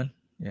going.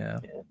 Yeah.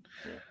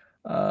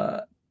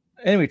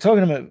 Anyway,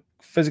 talking about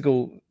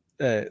physical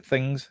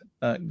things,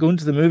 going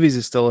to the movies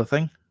is still a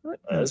thing.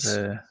 I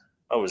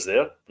was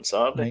there on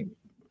Saturday.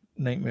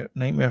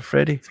 Nightmare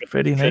Freddy.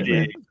 Freddy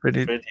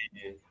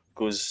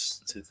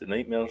goes to the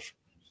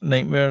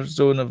nightmare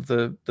zone of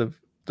the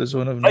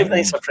zone of Five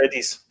Nights at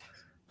Freddy's.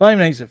 Five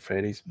Nights at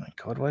Freddy's. My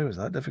God, why was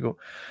that difficult?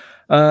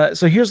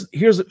 So here's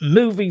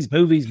movies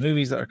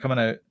that are coming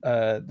out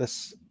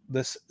this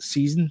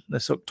season,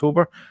 this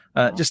October,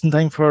 just in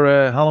time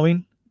for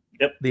Halloween.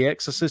 Yep. The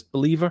Exorcist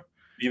Believer.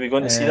 You be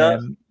going to see that?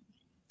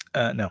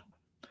 No.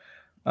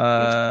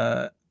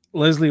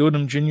 Leslie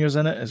Odom Jr. is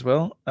in it as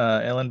well.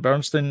 Ellen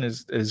Bernstein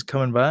is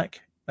coming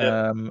back.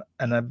 Yep.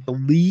 And I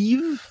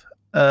believe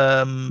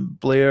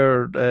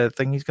Blair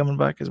Thingy's coming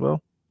back as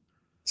well.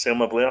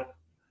 Selma Blair?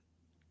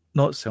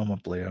 Not Selma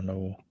Blair,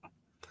 no.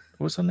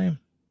 What's her name?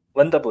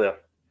 Linda Blair.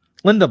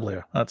 Linda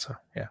Blair, that's her,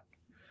 yeah.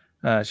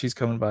 She's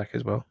coming back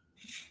as well.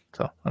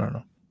 So, I don't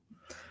know.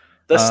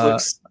 This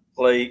looks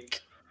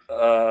like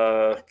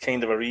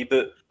kind of a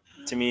reboot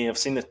to me. I've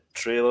seen the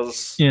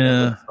trailers. Yeah.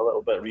 It looks a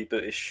little bit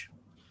rebootish.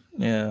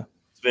 Yeah.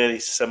 It's very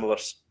similar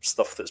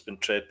stuff that's been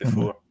tried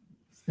before.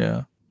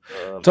 Yeah.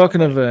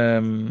 Talking of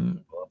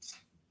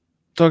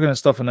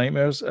stuff and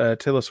nightmares,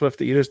 Taylor Swift,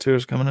 the Eras Tour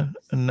is coming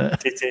in.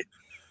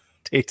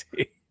 Tay.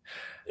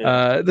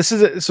 Yeah. This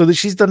is it. So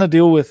she's done a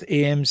deal with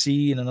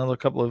AMC and another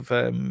couple of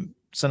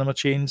cinema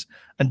chains,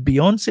 and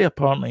Beyonce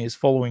apparently is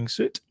following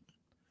suit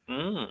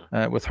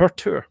with her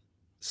tour.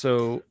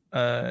 So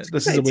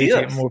this is a way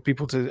to get more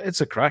people to.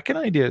 It's a cracking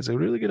idea. It's a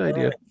really good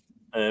idea.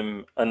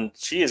 And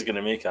she is going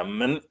to make a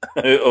mint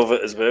out of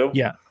it as well.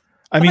 Yeah,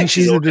 I mean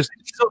she's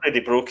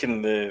already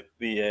broken the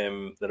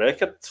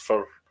record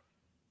for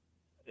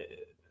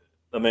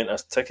the amount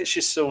of tickets she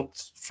sold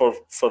for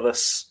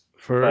this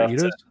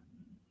Eras.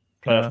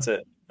 Prior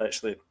to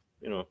actually,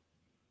 you know,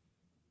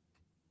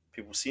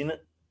 people seeing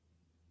it.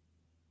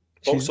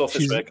 Box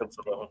office records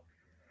or whatever.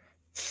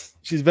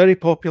 She's very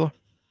popular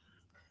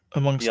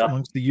amongst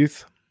the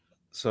youth.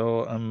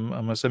 So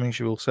I'm assuming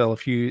she will sell a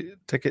few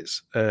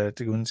tickets to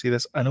go and see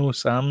this. I know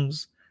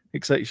Sam's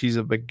excited. She's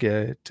a big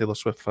Taylor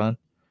Swift fan.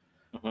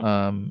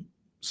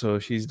 So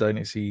she's dying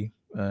to see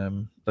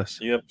this.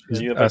 Are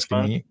you a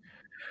asking fan? Me.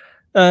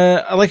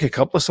 I like a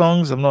couple of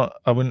songs.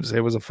 I wouldn't say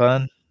I was a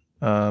fan.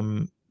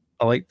 I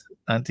liked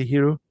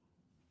Antihero.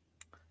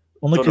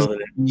 Only because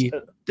that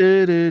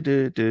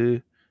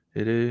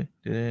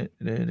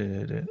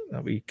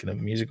wee kind of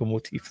musical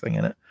motif thing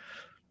in it.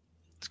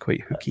 It's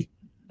quite hooky.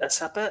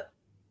 It's a bit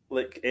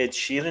like Ed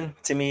Sheeran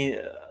to me.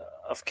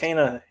 I've kind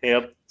of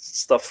heard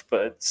stuff,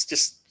 but it's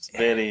just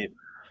very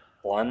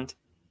bland.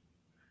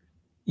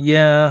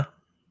 Yeah,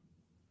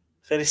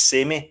 very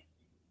samey.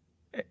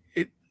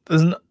 It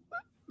doesn't.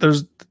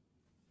 There's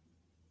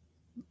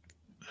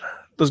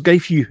Guy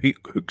few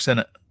hooks in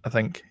it, I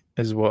think,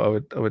 is what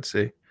I would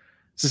say.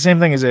 It's the same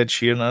thing as Ed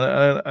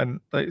Sheeran.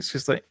 It's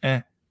just like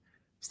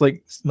It's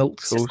like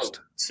milk toast.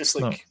 It's just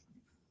like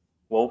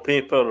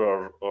wallpaper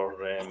or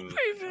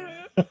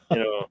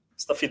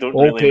stuff you don't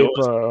really know.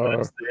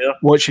 Or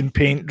watching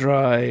paint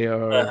dry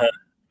or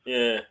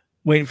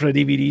waiting for a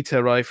DVD to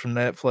arrive from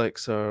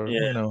Netflix or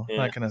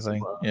that kind of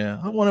thing.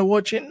 I want to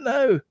watch it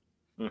now.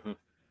 Mm-hmm.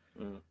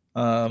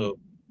 So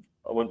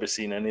I won't be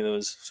seeing any of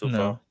those so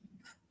far.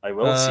 I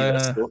will see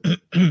this though.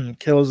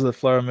 Killers of the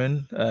Flower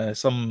Moon,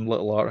 some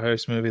little art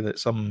house movie that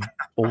some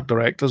old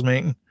director's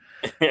making,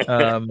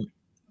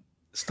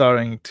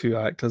 starring 2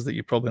 actors that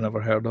you probably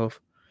never heard of.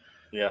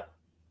 Yeah,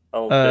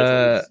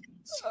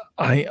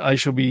 I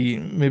shall be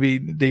maybe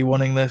day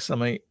oneing this. I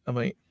might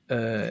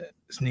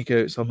sneak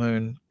out somehow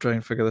and try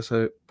and figure this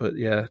out. But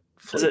yeah,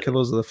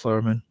 Killers of the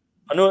Flower Moon.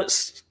 I know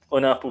it's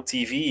on Apple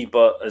TV,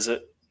 but is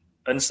it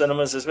in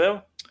cinemas as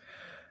well?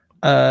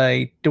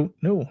 I don't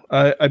know.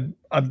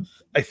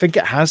 I think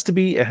it has to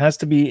be. It has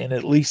to be in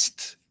at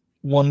least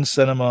one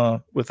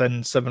cinema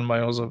within 7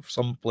 miles of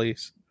some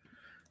place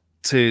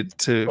for it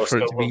to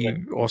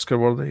be Oscar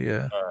worthy.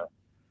 Yeah.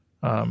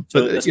 But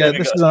this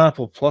is an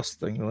Apple Plus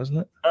thing, though, isn't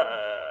it?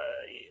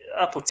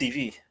 Apple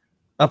TV.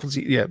 Apple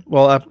TV. Yeah.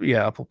 Well,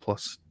 Apple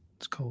Plus.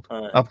 It's called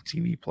Apple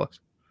TV Plus.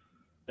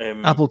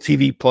 Apple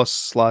TV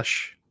Plus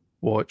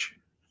 / Watch.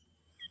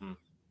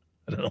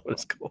 I don't know what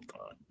it's called.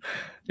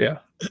 Yeah.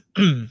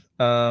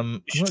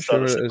 I'm not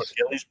sure it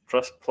is.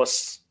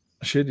 Plus.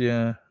 I should,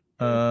 yeah.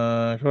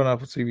 On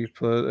Apple TV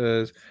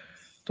Plus.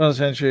 20th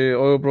century,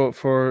 oil brought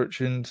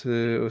fortune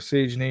to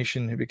Osage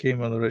Nation, who became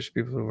one of the richest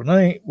people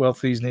overnight.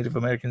 Wealthy Native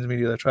Americans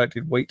immediately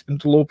attracted white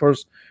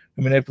interlopers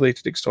who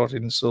manipulated,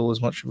 extorted, and stole as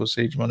much of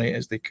Osage money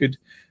as they could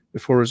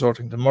before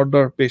resorting to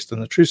murder, based on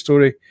the true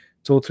story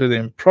told through the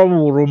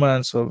improbable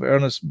romance of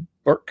Ernest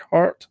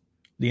Burkhart,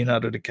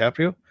 Leonardo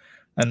DiCaprio,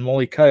 and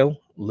Molly Kyle,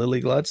 Lily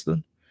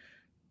Gladstone.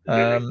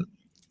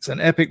 It's an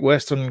epic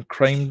Western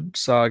crime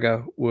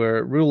saga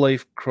where real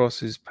life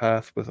crosses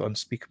path with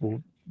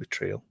unspeakable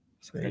betrayal.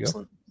 So there you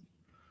go.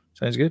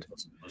 Sounds good.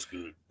 That's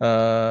good.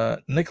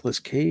 Nicolas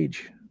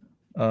Cage.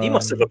 He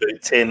must have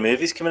about 10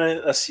 movies coming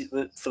out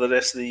for the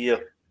rest of the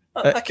year.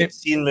 I keep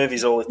seeing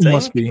movies all the time.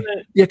 Must be.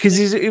 Yeah, because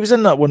he was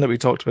in that one that we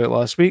talked about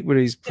last week where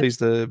he plays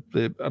the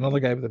another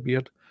guy with a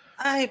beard.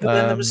 Aye, but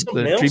then there was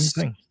something else. Dream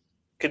thing.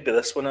 Could be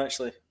this one,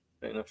 actually.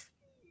 Right enough.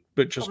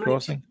 Butcher's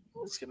Crossing.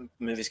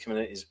 Movies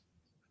coming out.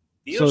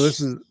 So this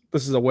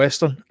is a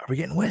Western. Are we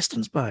getting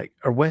Westerns back?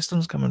 Are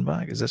Westerns coming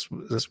back? Is this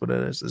what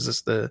it is? Is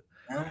this the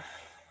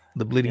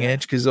bleeding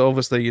edge? Because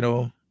obviously,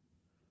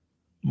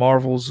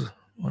 Marvel's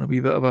on a wee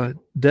bit of a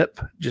dip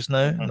just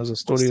now, and there's a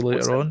story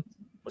later on.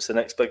 What's the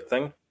next big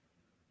thing?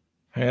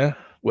 Yeah,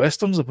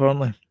 Westerns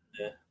apparently.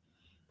 Yeah,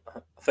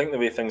 I think the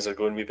way things are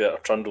going, we better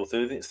trundle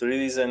through these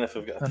then if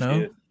we've got a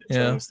few.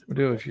 Yeah, we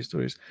do have a few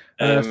stories.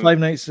 Five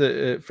Nights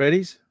at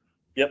Freddy's.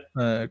 Yep.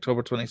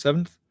 October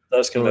 27th.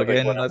 That's going to be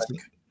again.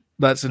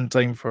 That's in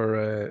time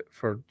for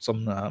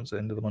something that happens at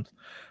the end of the month.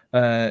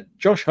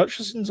 Josh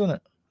Hutcherson's on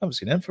it. I haven't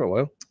seen him for a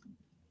while.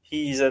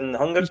 He's in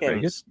Hunger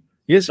Games.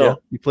 He is. Yeah.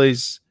 He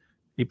plays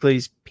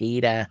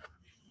Peter.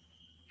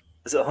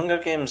 Is it Hunger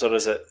Games or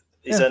is it?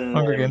 He's in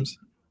Hunger Games.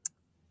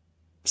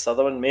 What's the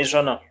other one? Maze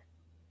Runner.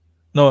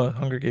 No,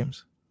 Hunger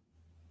Games.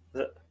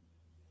 Is it?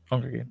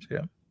 Hunger Games.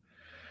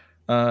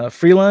 Yeah.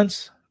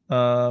 Freelance.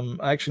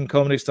 Action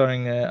comedy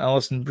starring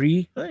Alison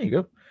Brie. There you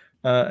go.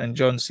 And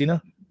John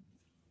Cena.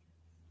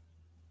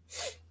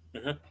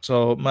 Mm-hmm.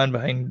 So, man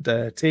behind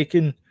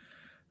Taken.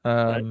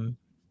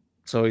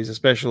 So he's a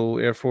special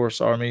Air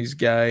Force Armies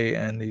guy,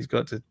 and he's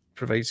got to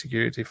provide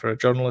security for a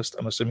journalist.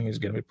 I'm assuming he's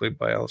going to be played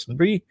by Alison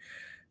Brie.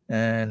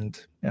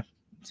 And yeah,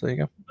 so there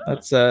you go.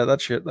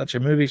 That's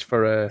your movies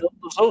for.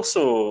 There's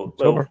also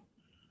October.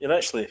 I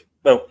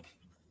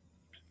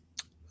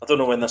don't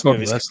know when this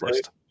movie's coming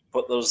out,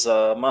 but there's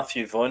a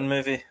Matthew Vaughn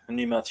movie, a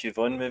new Matthew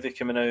Vaughn movie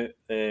coming out,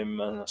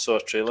 and I saw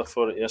a trailer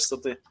for it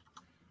yesterday.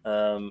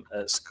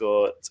 It's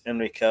got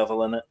Henry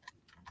Cavill in it,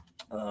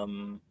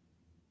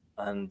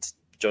 and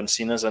John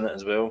Cena's in it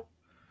as well,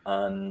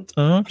 and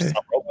Sam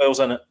Rockwell's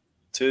in it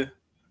too,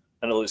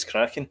 and it looks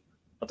cracking.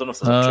 I don't know if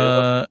there's a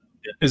trailer.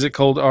 Is it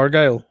called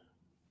Argyle?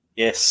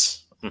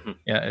 Yes. Mm-hmm.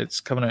 Yeah,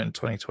 it's coming out in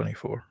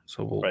 2024,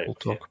 so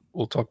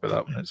we'll talk about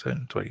that when it's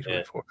in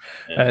 2024.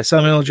 Yeah.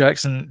 Samuel L.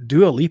 Jackson,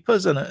 Dua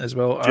Lipa's in it as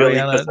well.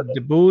 Ariana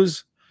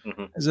DeBose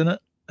is in it,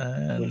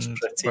 and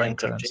Bryan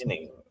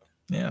Cranston.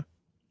 Yeah.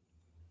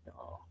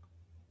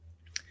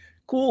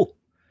 Cool.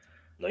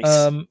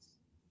 Nice.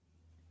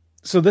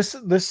 So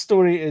this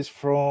story is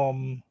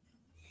from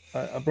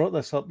I brought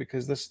this up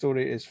because this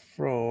story is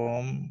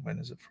from, when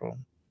is it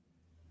from?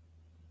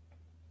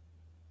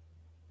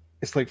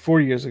 It's like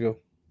 4 years ago.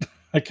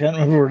 I can't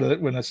remember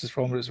when this is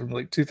from, but it's from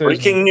like 2000.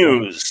 Breaking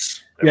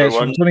news. Yeah, it's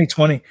from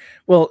 2020.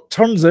 Well,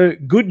 turns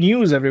out, good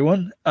news,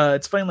 everyone.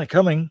 It's finally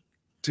coming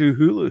to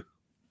Hulu,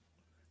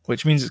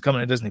 which means it's coming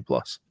to Disney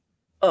Plus.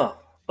 Oh,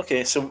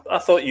 okay. So I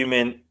thought you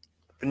meant,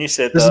 when you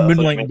said this that... This is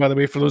Moonlighting, by the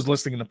way, for those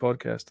listening in the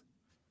podcast.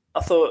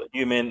 I thought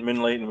you meant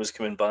Moonlighting was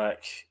coming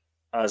back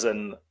as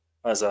a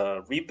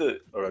reboot.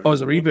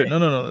 As a reboot?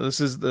 No.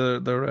 This is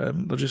they're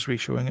just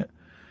reshowing it.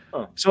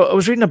 Oh. So I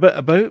was reading a bit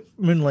about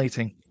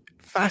Moonlighting.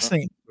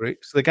 Fascinating, right?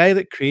 So the guy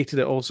that created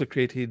it also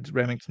created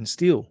Remington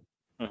Steele.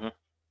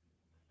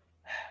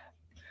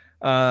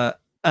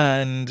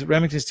 And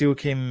Remington Steele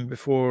came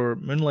before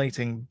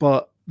Moonlighting,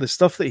 but the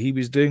stuff that he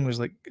was doing was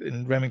like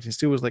in Remington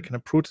Steele was like kind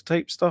of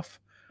prototype stuff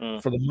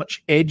for the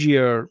much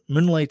edgier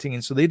Moonlighting,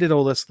 and so they did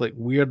all this like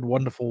weird,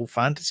 wonderful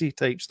fantasy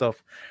type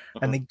stuff,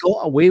 and they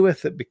got away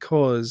with it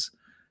because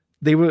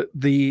they were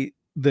the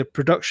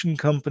production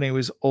company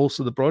was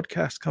also the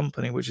broadcast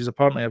company, which is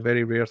apparently a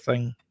very rare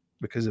thing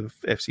because of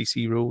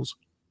FCC rules.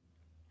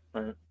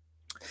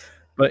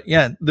 But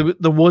yeah,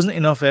 there wasn't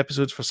enough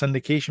episodes for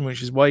syndication,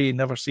 which is why you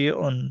never see it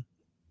on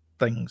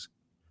things.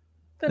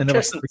 They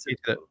never syndicated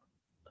it.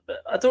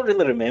 I don't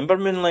really remember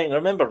Moonlighting. I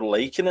remember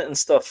liking it and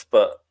stuff,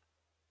 but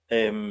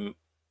it'd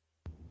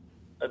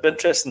be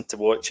interesting to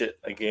watch it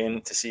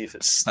again to see if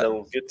it's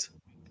still good.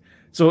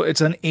 So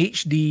it's an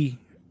HD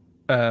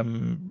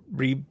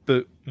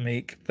reboot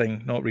make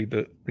thing, not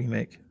reboot,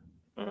 remake.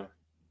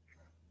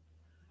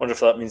 Wonder if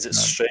that means it's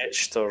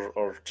stretched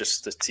or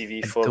just the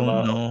TV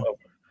format. Don't know. Or,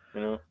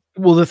 you know.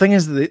 Well, the thing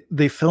is that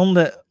they filmed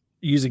it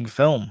using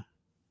film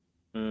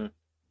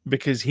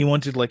because he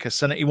wanted like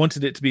he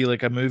wanted it to be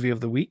like a movie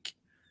of the week.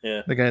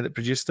 Yeah, the guy that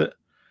produced it,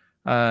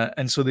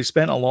 and so they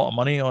spent a lot of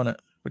money on it,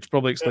 which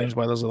probably explains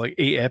why there's like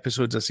 8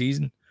 episodes a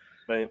season.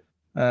 Right.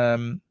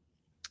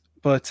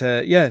 But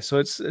so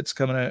it's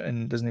coming out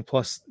in Disney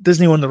Plus.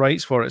 Disney own the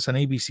rights for it. It's an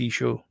ABC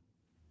show,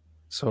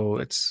 so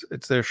it's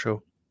their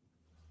show.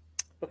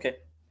 Okay.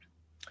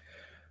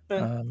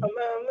 I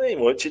might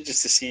watch it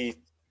just to see,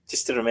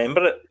 just to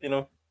remember it.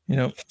 You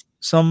know,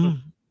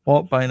 some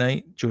walk by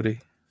night, Jody.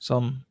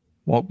 Some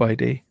walk by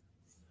day.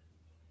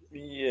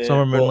 Yeah. Some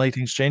are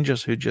moonlighting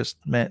strangers who just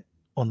met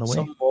on the way.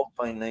 Some walk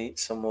by night,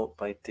 some walk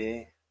by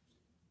day.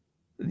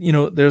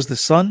 There's the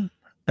sun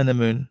and the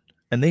moon,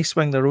 and they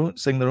sing their own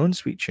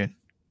sweet tune.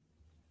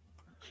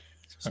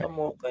 Some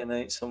walk by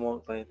night, some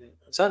walk by day.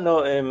 Is that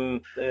not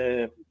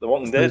The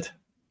Walking Dead?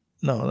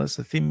 No, that's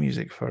the theme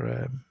music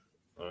for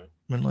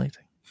Moonlighting.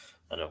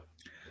 I know.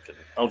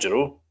 Al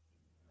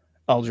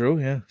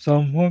Jarreau, yeah.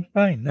 Some walk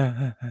by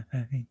night.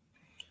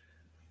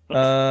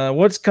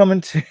 What's coming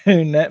to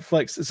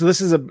Netflix? So this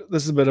is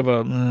a bit of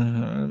a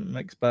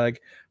mixed bag,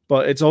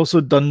 but it's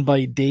also done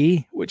by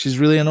day, which is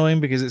really annoying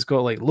because it's got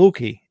like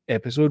Loki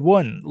episode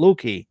 1,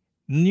 Loki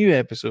new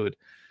episode.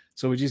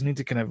 So we just need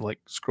to kind of like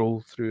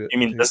scroll through it. You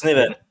mean Disney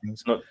then?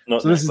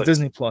 Not so this Netflix. Is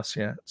Disney Plus,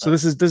 yeah. So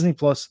this is Disney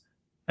Plus,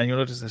 and you'll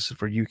notice this is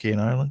for UK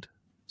and Ireland.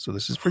 So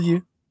this is for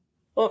you.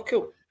 Oh,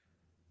 cool.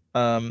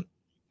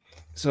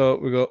 So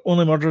we got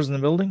Only Murders in the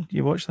Building. Do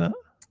you watch that?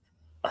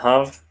 I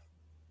have.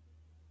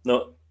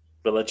 Not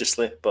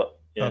religiously, but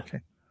yeah. Okay.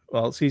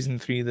 Well, season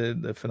 3,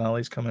 the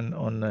finale's coming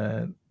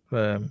on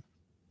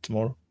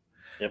tomorrow.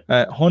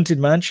 Yep. Haunted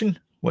Mansion,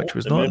 which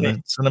was not in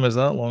the cinemas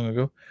that long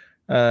ago,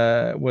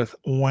 with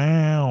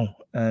Wow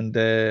and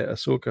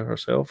Ahsoka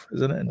herself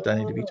is in it, and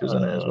Danny DeVito's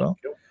in it as well.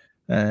 Cool.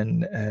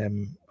 And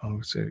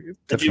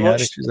Did you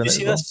watch? Did you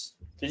see this?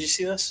 Did you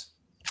see this?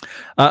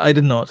 I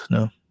did not.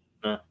 No.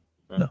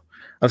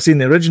 I've seen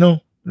the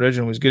original. The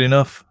original was good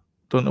enough.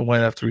 Don't know why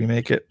they have to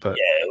remake it, but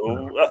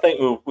I think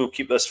we'll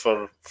keep this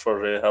for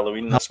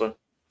Halloween. This one.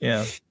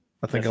 Yeah,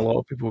 I think a lot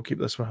of people will keep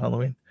this for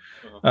Halloween.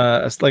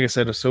 Like I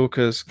said,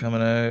 Ahsoka's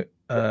coming out.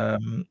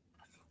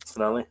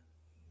 Finale.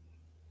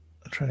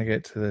 I'm trying to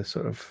get to the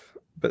sort of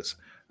bits.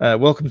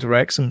 Welcome to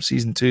Wrexham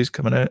season 2 is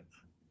coming out.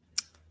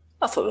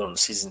 I thought they were on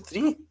season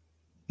 3.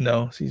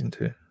 No, season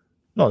 2.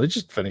 No, they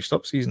just finished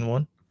up season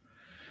 1.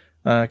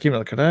 Came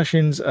out the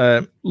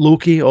Kardashians.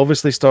 Loki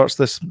obviously starts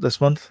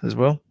this month as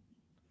well.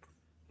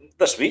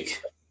 This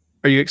week.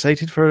 Are you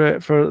excited for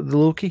the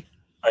Loki?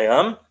 I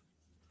am.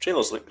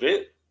 Trailers look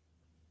great.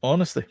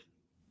 Honestly,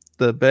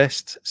 the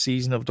best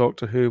season of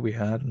Doctor Who we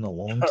had in a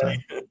long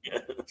time.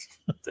 Yes,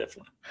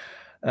 definitely.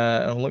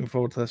 I'm looking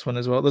forward to this one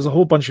as well. There's a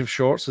whole bunch of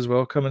shorts as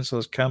well coming. So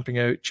there's Camping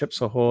Out,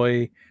 Chips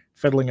Ahoy,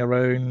 Fiddling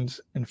Around,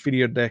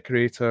 Inferior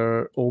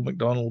Decorator, Old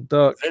MacDonald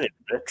Duck. Very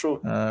retro.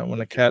 When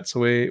the Cat's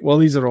Away. Well,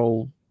 they're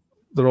all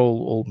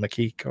old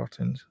Mickey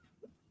cartoons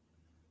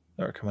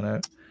that are coming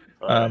out.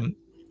 Right.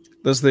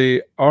 There's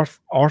the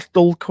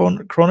Arthdal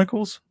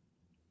Chronicles.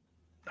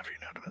 Never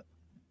even heard of it.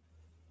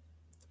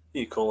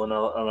 You call an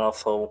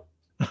Arthdal?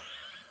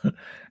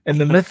 In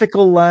the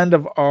mythical land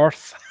of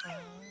Arth.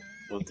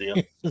 Oh dear.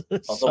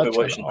 I'll not be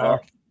watching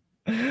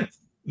that.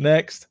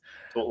 Next.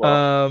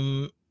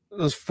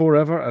 there's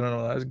Forever. I don't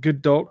know. That's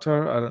Good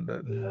Doctor. I don't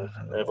Yeah, know.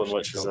 everyone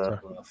watches that.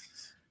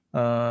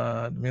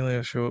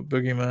 Amelia Show,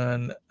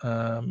 Boogeyman,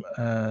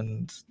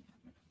 and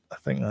I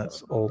think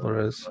that's all there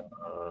is.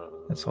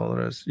 That's all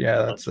there is.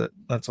 Yeah, that's it.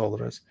 That's all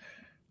there is.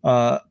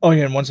 Oh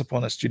yeah, and Once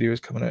Upon a Studio is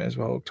coming out as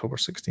well, October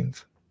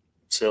 16th.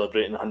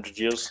 Celebrating 100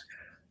 years.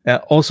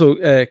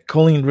 Also,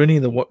 Colleen Rooney,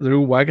 the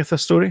real Wagatha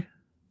story.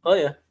 Oh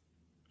yeah.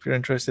 If you're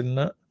interested in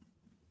that.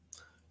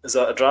 Is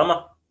that a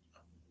drama?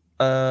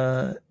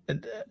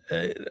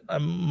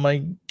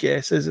 My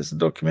guess is it's a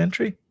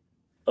documentary.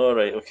 Oh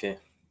right, okay.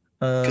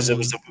 Because it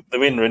was the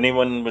Wayne Rooney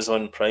one was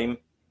on Prime.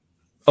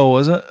 Oh,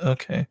 was it?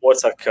 Okay.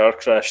 What a car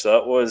crash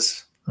that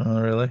was. Oh,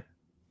 really?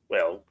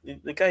 Well,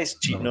 the guy's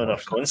cheating on her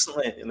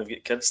constantly, and they've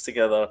got kids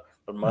together.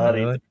 They're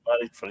married. Really? They're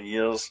married for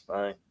years.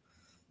 Aye.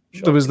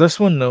 There was this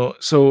one though.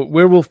 So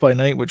Werewolf by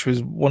Night, which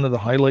was one of the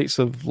highlights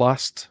of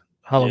last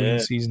Halloween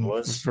season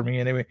for me,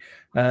 anyway.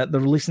 They're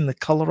releasing the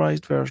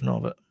colorized version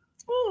of it.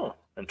 Oh,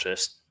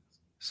 interesting.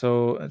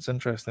 So it's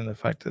interesting the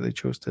fact that they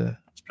chose to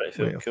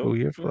wait a full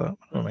year for that.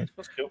 Never mind.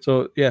 That's cool.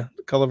 So yeah,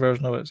 the color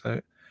version of it's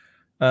out.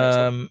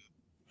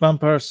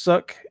 Vampires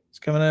Suck. It's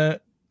coming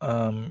out.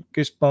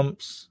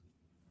 Goosebumps.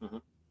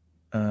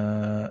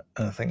 And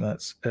I think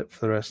that's it for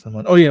the rest of the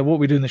month. Oh yeah, What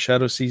We Do in the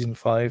Shadows season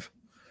 5.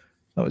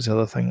 That was the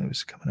other thing that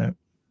was coming out.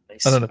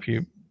 Nice. I don't know if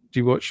do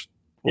you watch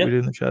What We Do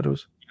in the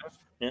Shadows?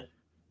 Yeah.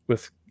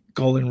 With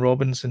Colin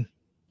Robinson.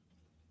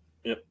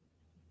 Yep.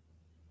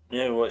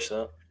 Yeah, we watched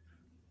that.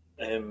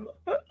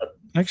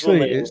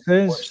 Actually, it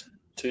says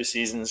 2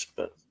 seasons,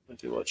 but we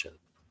do watch it.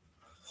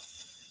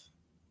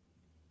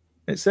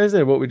 It says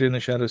there What We Do in the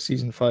Shadows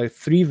season 5.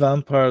 3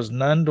 vampires: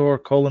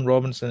 Nandor, Colin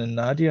Robinson, and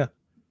Nadia.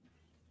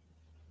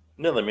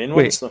 No, the main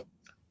ones though.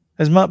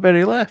 Has Matt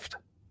Berry left?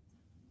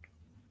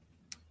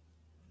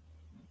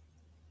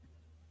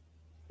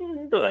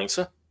 I don't think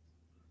so.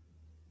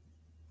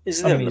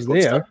 He's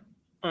there.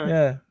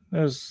 Yeah,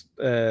 there's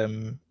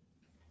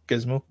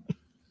Gizmo,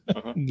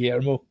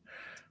 Guillermo,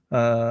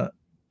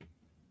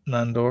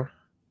 Nandor.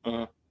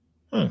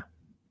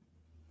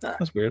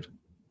 That's weird.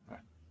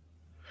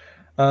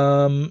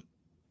 And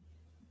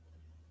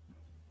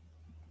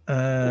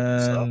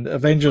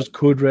Avengers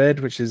Code Red,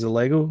 which is a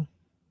Lego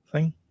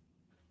thing.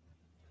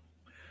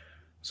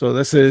 So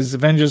this is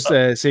Avengers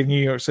save New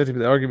York City, but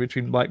the argument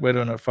between Black Widow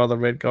and her father,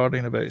 Red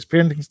Guardian, about his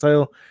parenting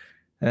style.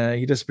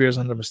 He disappears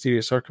under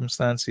mysterious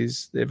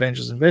circumstances. The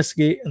Avengers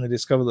investigate, and they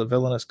discover that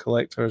villainous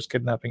collector is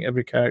kidnapping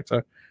every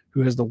character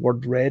who has the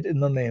word "red" in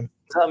their name.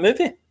 Is that a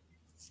movie?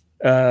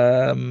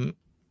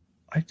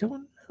 I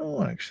don't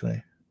know,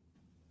 actually.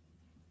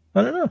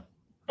 I don't know.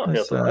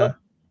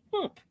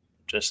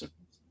 Interesting.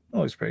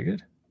 Oh, it's pretty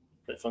good.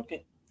 Pretty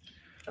funky.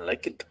 I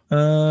like it.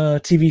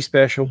 TV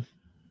special.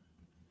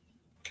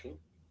 Cool.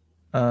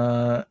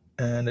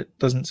 And it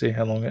doesn't say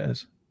how long it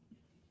is.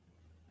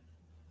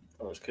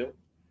 That was cool.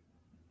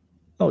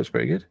 That looks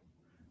pretty good.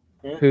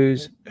 Yeah.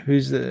 Who's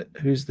the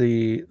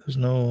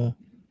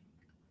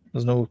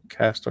there's no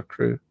cast or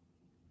crew.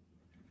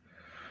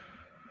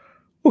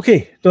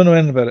 Okay, don't know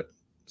anything about it.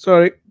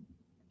 Sorry.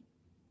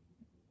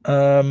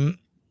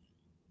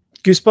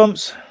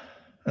 Goosebumps,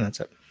 and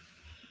that's it.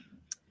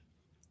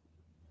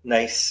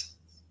 Nice.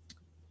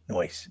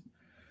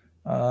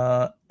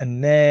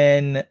 And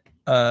then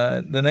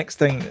the next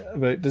thing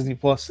about Disney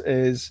Plus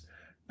is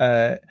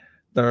they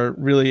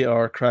really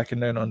are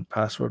cracking down on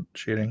password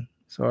sharing.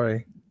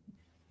 Sorry.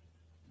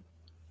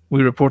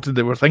 We reported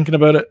they were thinking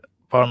about it.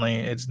 Apparently,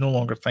 it's no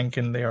longer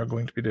thinking. They are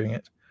going to be doing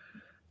it.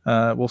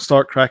 We'll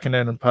start cracking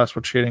down on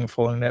password sharing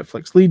following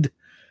Netflix lead.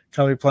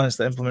 Company plans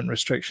to implement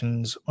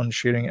restrictions on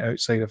sharing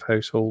outside of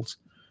households.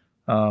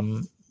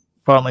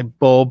 Apparently,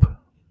 Bob,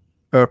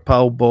 our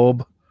pal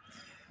Bob,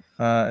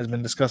 has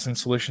been discussing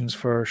solutions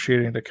for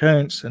sharing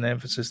accounts and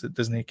emphasis that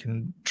Disney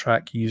can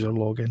track user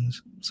logins.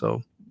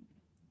 So,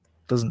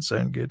 doesn't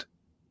sound good.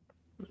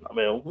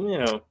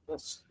 Well,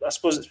 I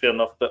suppose it's fair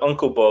enough. But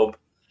Uncle Bob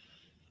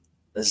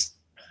is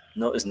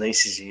not as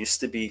nice as he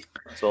used to be.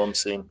 That's all I'm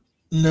saying.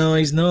 No,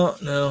 he's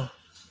not. No.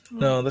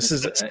 This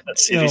is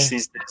serious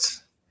these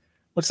days.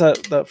 What's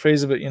that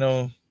phrase about?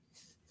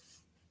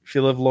 If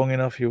you live long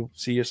enough, you'll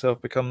see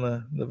yourself become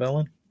the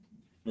villain.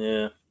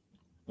 Yeah.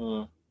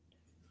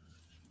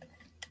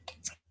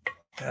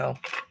 Yeah.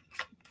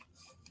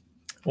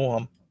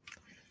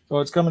 So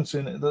it's coming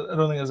soon. I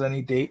don't think there's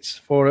any dates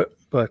for it,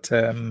 but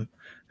it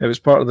was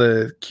part of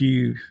the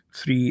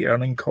Q3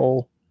 earning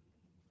call.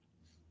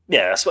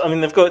 Yeah, so, I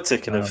mean, they've got to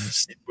kind of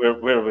see where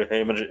are we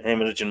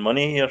hemorrhaging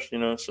money here,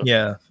 so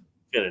yeah,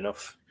 fair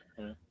enough.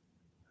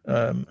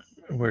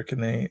 Where can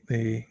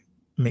they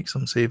make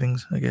some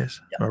savings, I guess,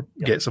 or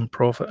get some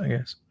profit, I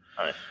guess.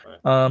 Aye.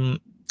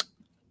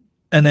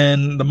 And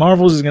then The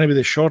Marvels is going to be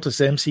the shortest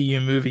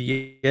MCU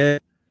movie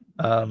yet.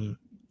 And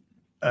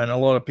a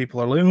lot of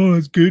people are like, oh,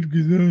 it's good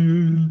because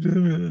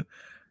the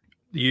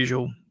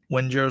usual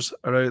whingers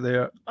are out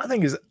there. I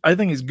think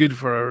it's good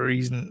for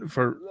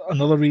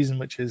another reason,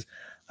 which is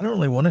I don't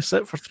really want to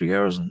sit for 3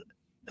 hours and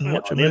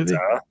watch a movie.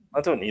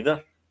 I don't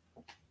either.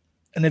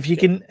 And if you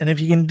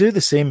can do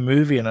the same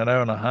movie in an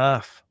hour and a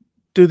half,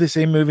 do the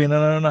same movie in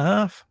an hour and a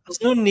half.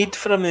 There's no need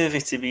for a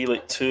movie to be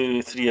like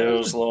 2-3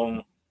 hours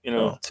long. You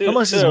know,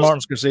 unless it's a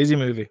Martin Scorsese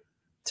movie.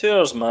 2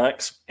 hours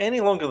max. Any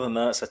longer than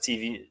that, it's a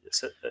TV.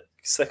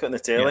 Stick it on the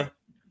telly.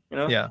 You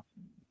know. Yeah,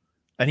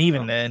 and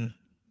even then,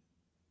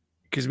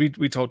 because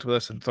we talked about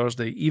this on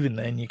Thursday, even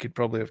then you could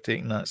probably have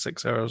taken that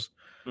 6 hours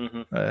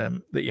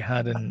that you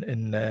had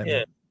in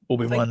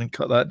Obi-Wan and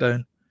cut that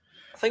down.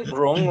 I think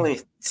wrongly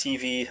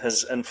TV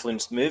has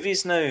influenced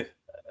movies now,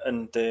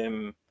 and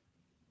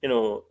you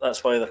know,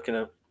 that's why they're kind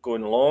of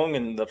going long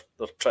and they're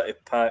trying to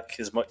pack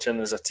as much in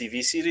as a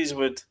TV series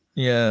would.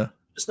 Yeah,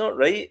 it's not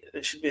right.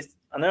 It should be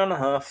an hour and a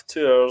half,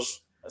 2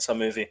 hours. It's a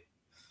movie.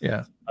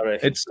 Yeah, I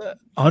reckon. It's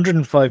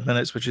 105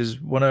 minutes, which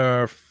is 1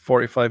 hour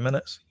 45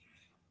 minutes.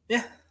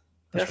 Yeah,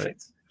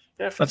 perfect. Right.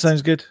 Perfect. That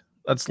sounds good.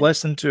 That's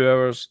less than 2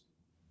 hours.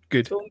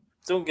 Good.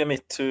 Don't give me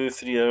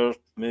 2-3 hour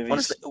movies.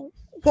 Honestly,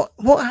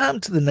 what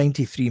happened to the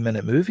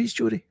 93-minute movies,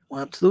 Jody? What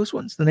happened to those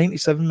ones? The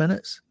 97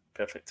 minutes.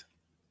 Perfect.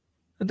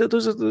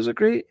 Those are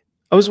great.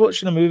 I was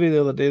watching a movie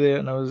the other day there,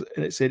 and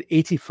it said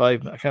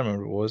 85. I can't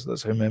remember what it was.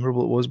 That's how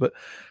memorable it was, but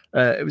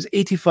it was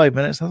 85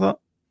 minutes. I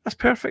thought that's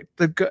perfect.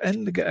 They've got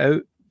in, they get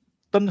out,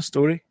 done the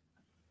story,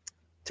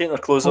 taking their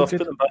clothes off,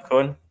 put them back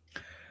on.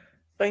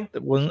 Fine.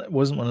 It wasn't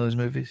one of those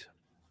movies.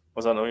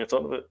 Was that not what you're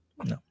talking about?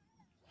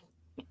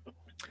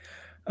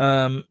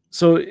 No.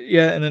 So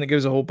yeah, and then it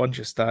gives a whole bunch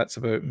of stats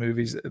about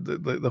movies.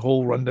 The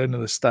whole rundown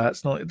of the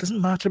stats. No, it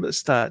doesn't matter about the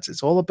stats.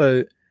 It's all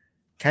about,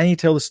 can you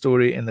tell the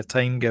story in the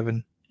time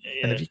given?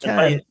 Yeah, and if you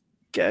can,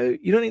 get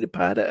out. You don't need to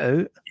pad it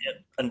out. Yeah.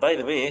 And by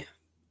the way,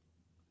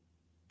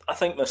 I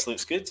think this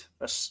looks good.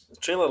 The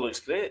trailer looks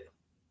great.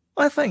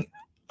 I think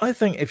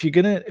if you're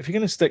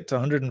gonna stick to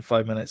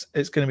 105 minutes,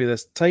 it's gonna be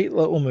this tight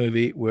little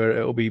movie where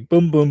it'll be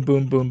boom, boom,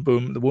 boom, boom,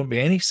 boom. There won't be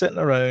any sitting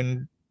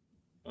around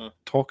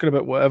talking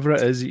about whatever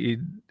it is that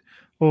you.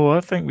 Oh,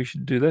 I think we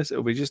should do this.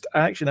 It'll be just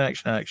action,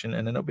 action, action,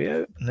 and then it'll be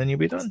out, and then you'll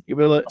be done. You'll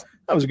be like,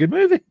 that was a good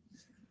movie.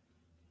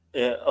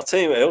 Yeah, I'll tell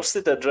you what else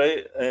they did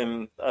right.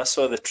 I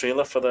saw the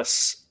trailer for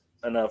this,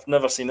 and I've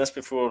never seen this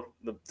before.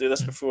 They do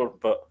this before,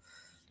 but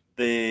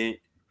the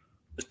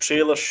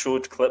trailer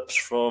showed clips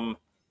from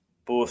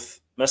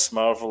both Miss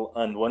Marvel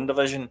and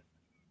WandaVision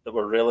that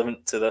were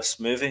relevant to this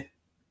movie.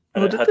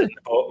 And it had in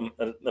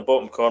the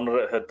bottom corner,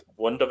 it had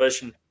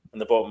WandaVision,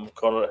 and the bottom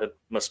corner it had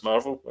Miss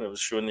Marvel, when it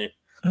was showing you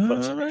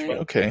clips of each one.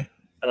 Okay.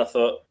 And I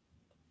thought,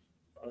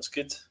 that's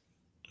good.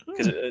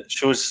 Because it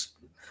shows,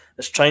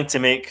 it's trying to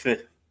make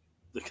the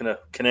kind of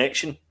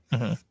connection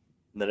and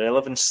the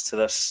relevance to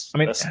this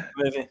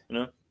movie, you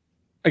know?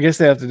 I guess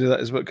they have to do that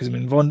as well, because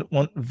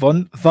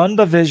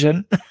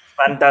WandaVision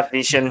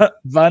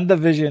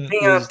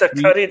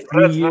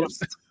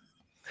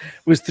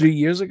was 3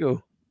 years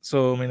ago.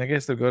 So, I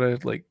guess they've got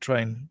to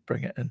try and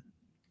bring it in.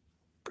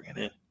 Bring it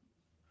in.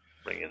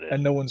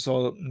 And no one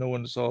saw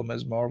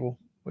Ms. Marvel,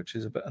 which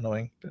is a bit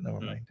annoying, but never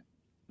mind.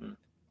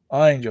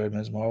 I enjoyed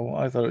Ms. Marvel.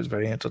 I thought it was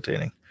very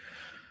entertaining.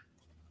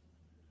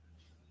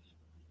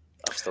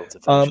 I'm still to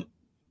finish.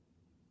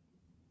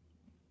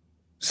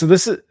 So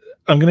this is.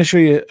 I'm going to show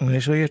you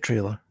a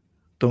trailer.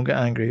 Don't get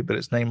angry, but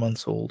it's 9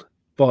 months old.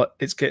 But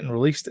it's getting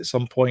released at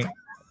some point.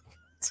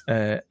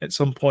 This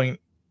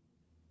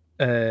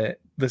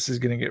is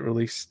going to get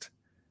released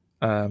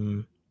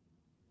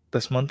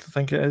this month, I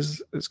think it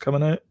is. It's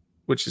coming out,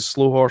 which is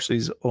Slow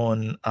Horses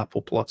on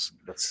Apple Plus.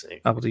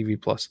 Apple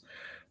TV Plus.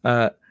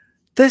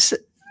 This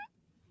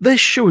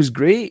show is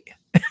great.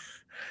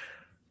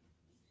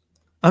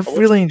 I've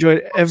really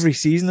enjoyed every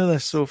season of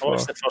this so far. I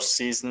watched the first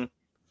season.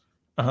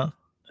 That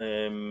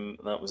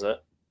was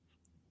it.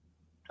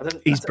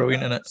 He's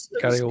brilliant in it.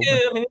 Gary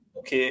Oldman. Yeah,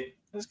 okay,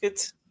 it's good.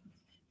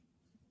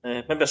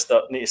 Maybe I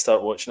need to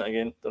start watching it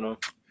again. Don't know.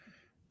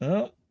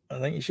 No, I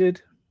think you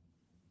should.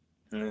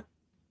 Yeah.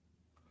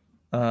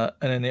 And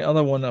then the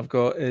other one I've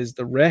got is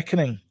The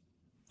Reckoning.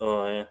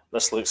 Oh yeah,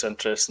 this looks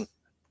interesting.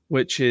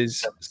 Which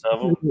is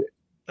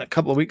a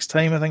couple of weeks'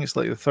 time. I think it's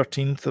like the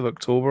 13th of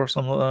October or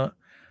something like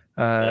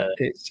that.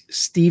 It's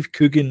Steve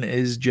Coogan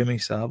is Jimmy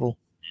Savile.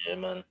 Yeah,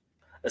 man.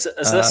 Is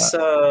this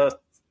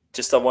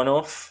just a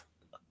one-off?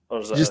 Or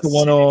is it just a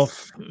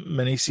one-off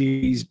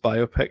miniseries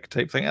biopic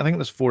type thing? I think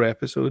there's 4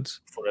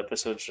 episodes. 4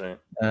 episodes, right?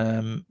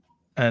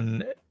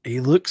 And he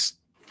looks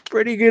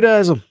pretty good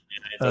as him.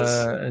 Yeah, he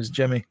does. As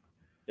Jimmy.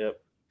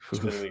 Yep. It's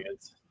going to be good.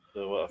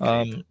 So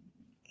I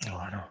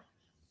know.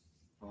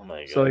 Oh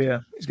my god. So yeah,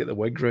 he's got the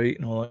wig right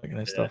and all that kind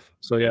of stuff.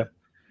 So yeah,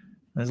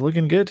 it's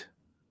looking good.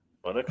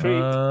 What a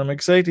creep. I'm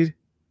excited.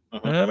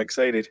 I'm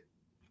excited.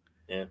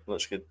 Yeah,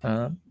 looks good.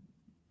 And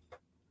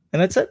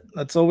that's it.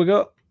 That's all we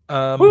got.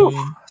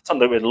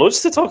 Turned out we had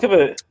loads to talk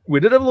about. We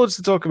did have loads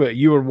to talk about.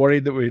 You were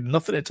worried that we had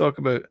nothing to talk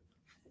about.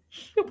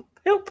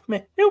 Help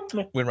me.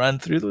 We ran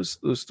through those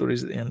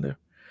stories at the end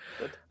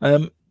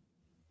there.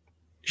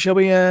 Shall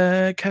we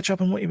catch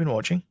up on what you've been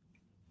watching?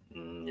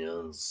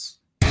 Yes.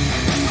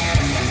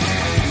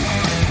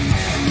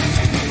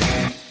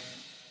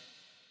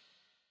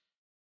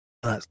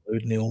 That's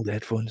loud in the old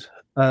headphones.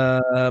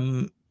 What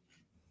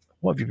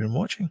have you been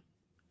watching?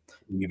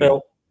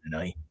 Well,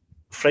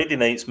 Friday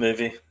night's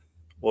movie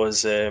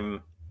was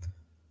Gran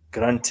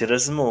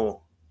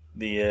Turismo,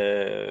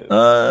 the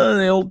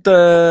old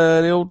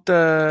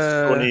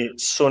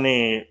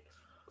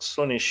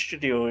Sony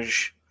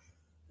Studios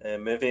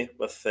movie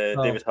with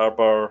David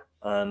Harbour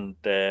and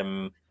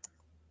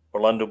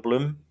Orlando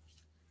Bloom.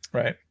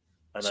 Right.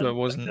 And so it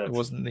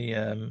wasn't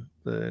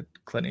the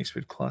Clint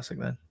Eastwood classic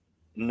then.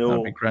 No,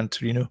 that'd be Gran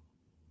Torino.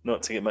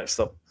 Not to get mixed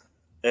up.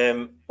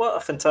 What a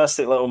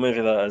fantastic little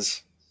movie that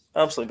is!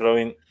 Absolutely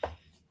brilliant,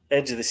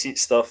 edge of the seat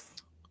stuff.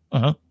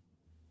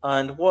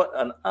 And what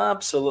an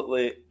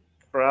absolutely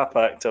crap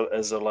actor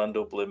is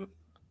Orlando Bloom.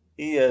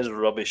 He is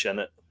rubbish in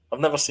it. I've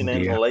never seen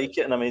anything like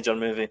it in a major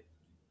movie.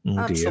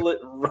 Absolute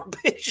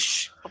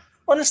rubbish. I've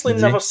honestly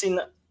never seen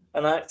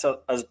an actor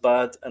as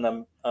bad in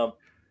a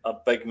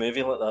big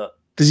movie like that.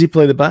 Does he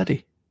play the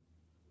baddie?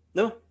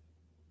 No.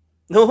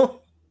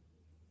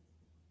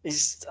 I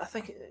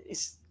think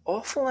he's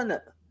awful in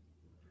it.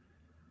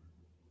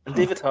 And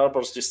David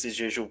Harbour's just his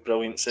usual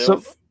brilliant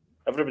self. So,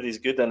 everybody's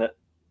good in it,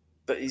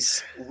 but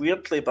he's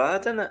weirdly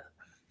bad in it.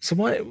 So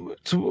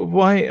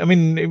why? I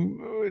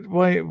mean,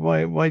 why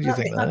do you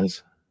think that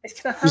is?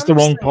 Is the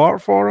wrong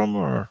part for him,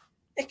 or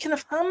it kind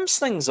of hams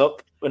things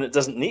up when it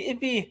doesn't need to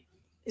be?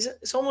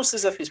 It's almost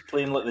as if he's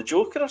playing like the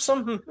Joker or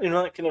something,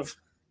 that kind of,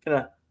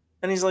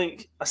 and he's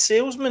like a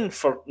salesman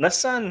for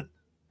Nissan.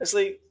 It's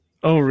like,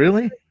 oh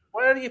really?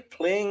 Why are you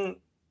playing?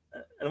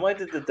 And why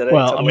did the director?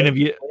 Well, I mean,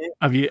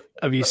 have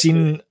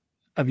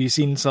you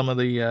seen some of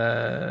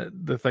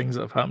the things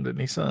that have happened at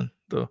Nissan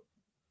though?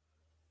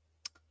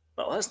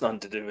 Well, that's nothing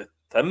to do with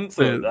him.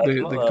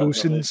 The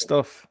Gosen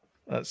stuff.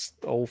 That's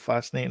all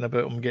fascinating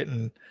about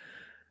him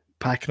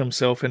packing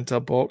himself into a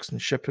box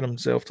and shipping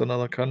himself to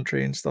another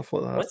country and stuff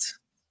like that. What?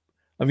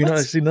 Have you not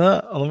seen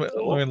that?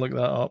 Let me look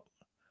that up.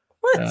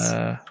 What?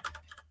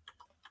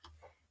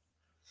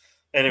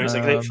 Anyway, it's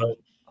a great film.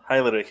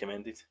 Highly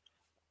recommended.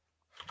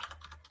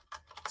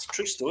 It's a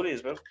true story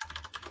as well.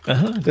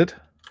 I did.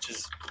 Which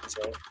is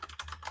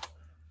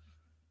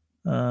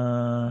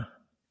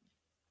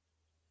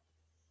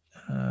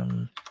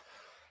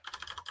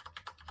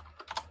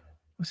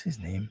what's his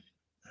name?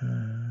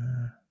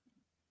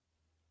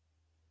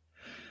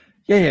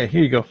 Yeah,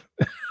 here you go.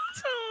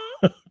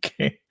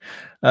 Okay.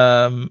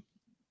 I've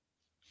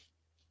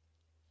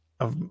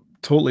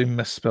totally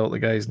misspelled the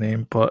guy's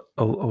name, but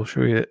I'll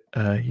show you it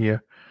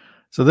here.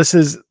 So this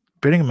is,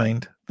 bearing in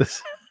mind,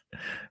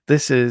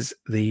 this is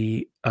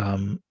the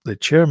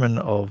chairman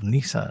of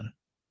Nissan,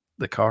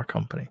 the car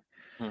company.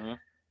 Mm-hmm.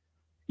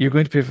 You're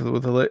going to pay for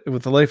with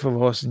the life of a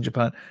horse in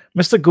Japan.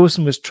 Mr.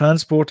 Gosen was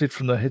transported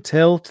from the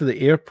hotel to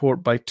the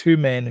airport by two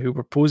men who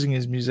were posing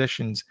as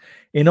musicians.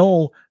 In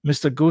all,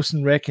 Mr.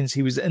 Gosen reckons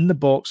he was in the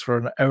box for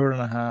an hour and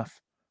a half,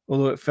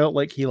 although it felt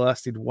like he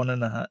lasted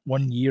 1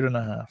 year and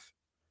a half.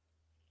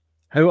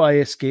 How I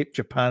escaped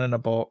Japan in a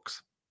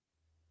box.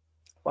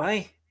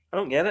 Why? I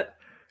don't get it.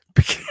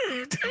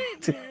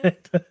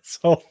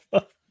 So,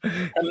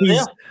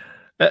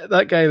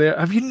 that guy there.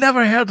 Have you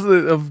never heard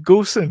of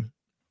Gosen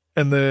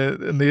and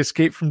the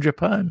escape from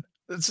Japan?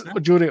 It's,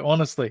 Jody,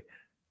 honestly,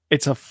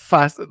 it's a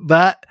fast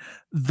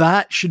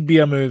that should be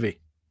a movie.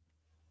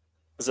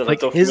 Is it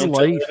like his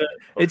life?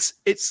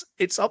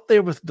 It's up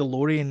there with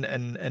DeLorean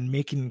and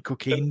making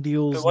cocaine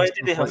deals. But why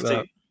did he have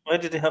to? Why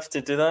did he have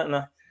to do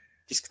that?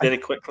 Just very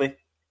quickly.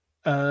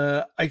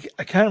 I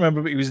can't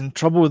remember, but he was in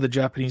trouble with the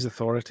Japanese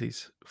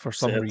authorities for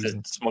some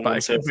reason.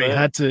 But he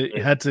had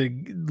to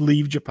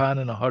leave Japan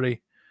in a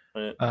hurry.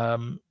 Right.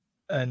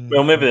 And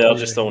maybe they're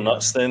just all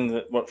nuts then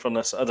that work from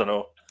this. I don't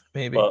know.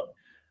 Maybe. But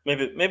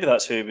maybe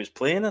that's who he was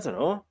playing. I don't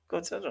know.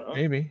 God, I don't know.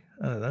 Maybe.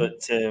 I don't know.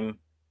 But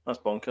that's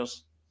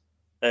bonkers.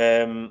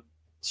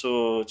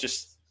 So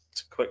just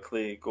to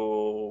quickly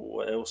go,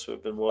 what else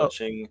we've been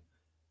watching?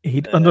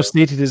 He'd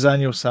understated his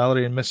annual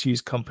salary and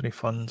misused company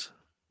funds,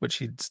 which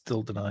he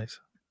still denies.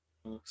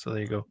 So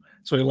there you go.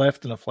 So he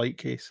left in a flight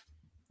case.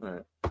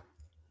 Right.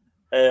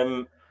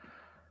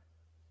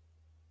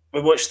 We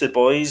watched The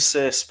Boys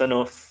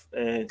spin-off.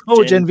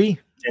 Gen V.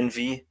 Gen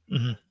V.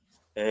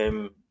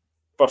 Mm-hmm.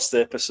 First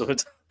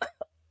episode.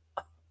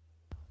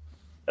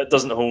 It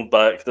doesn't hold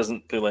back,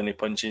 doesn't pull any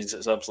punches.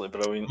 It's absolutely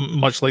brilliant.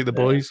 Much like The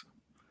Boys.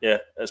 Yeah,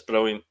 it's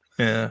brilliant.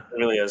 Yeah. It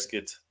really is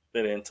good.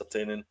 Very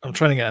entertaining. I'm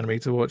trying to get Anime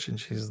to watch, and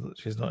she's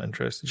not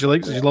interested. She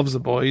loves The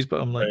Boys,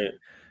 but I'm like,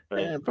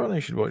 right. Yeah, probably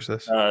you should watch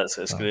this.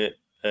 It's great.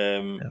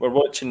 We're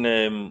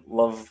watching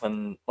Love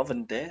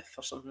and Death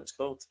or something. It's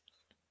called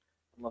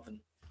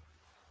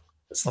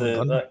It's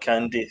that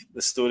Candy.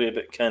 The story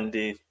about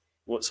Candy.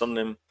 What's her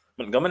name?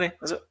 Montgomery,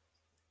 is it?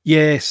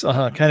 Yes.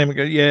 Candy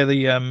Montgomery. Yeah,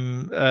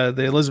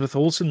 the Elizabeth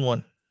Olsen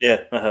one.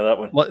 Yeah, that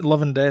one.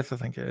 Love and Death, I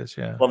think it is.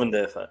 Yeah. Love and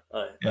Death.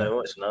 Aye.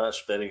 Watching that.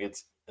 It's very good.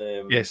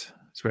 Yes,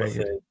 it's very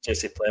good.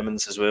 Jesse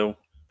Plemons as well.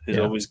 Who's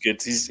always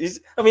good. He's.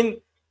 I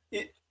mean,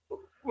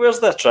 where's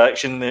the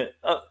attraction?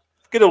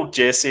 Good old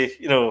Jesse,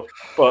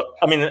 But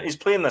I mean, he's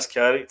playing this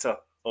character,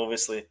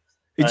 obviously.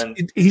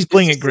 He's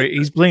playing it great.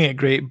 He's playing it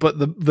great. But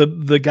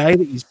the guy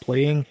that he's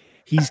playing,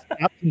 he's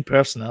Captain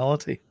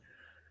Personality.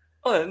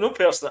 Oh, no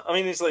person. I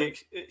mean,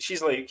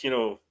 she's like,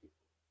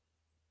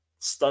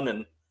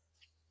 stunning.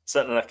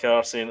 Sitting in a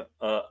car saying,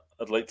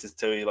 "I'd like to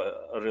tell you, like,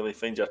 I really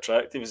find you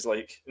attractive." He's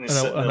like, and he's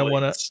sitting there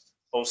like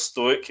all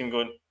stoic and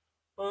going,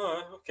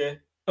 "Oh, okay."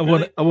 I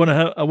really? want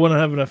to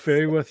have an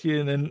affair with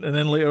you, and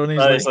then later on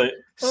he's like,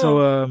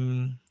 "So,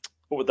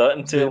 what would that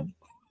entail?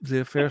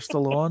 The affair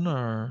still on,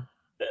 or?"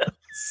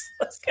 Yes,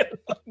 that's kind of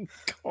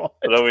God.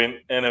 brilliant.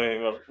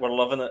 Anyway, we're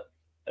loving it.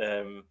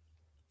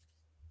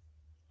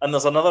 And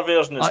there's another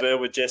version as well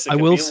with Jessica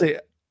Biel. I will say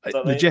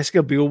the right?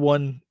 Jessica Biel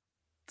one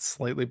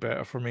slightly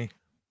better for me.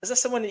 Is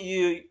this the one that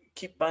you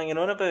keep banging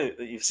on about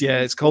that you've seen?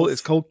 Yeah, it's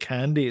called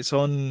Candy. It's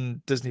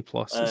on Disney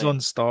Plus. It's on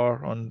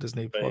Star on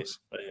Disney Plus.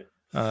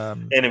 Right.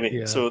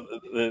 Anyway, so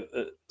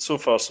the so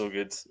far so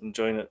good.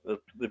 Enjoying it.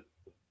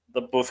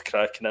 They're both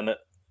cracking in it,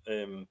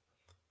 and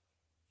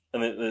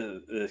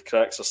the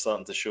cracks are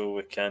starting to show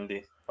with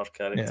Candy, her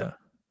character,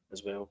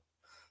 as well.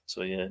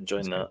 So yeah,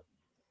 enjoying that.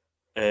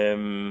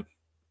 I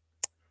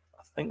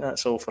think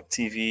that's all for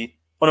TV.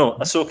 Oh no,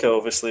 Ahsoka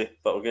obviously,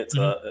 but we'll get to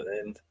that at the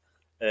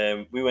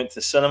end. We went to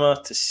the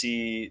cinema to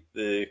see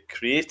The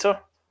Creator.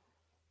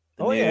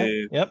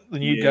 The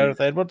new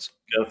Gareth Edwards.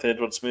 Gareth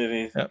Edwards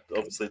movie,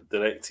 obviously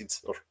directed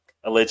or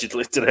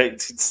allegedly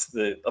directed.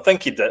 I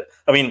think he did.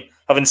 I mean,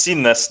 having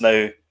seen this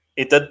now,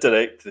 he did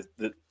direct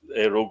the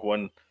Rogue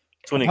One.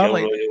 Tony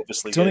Gilroy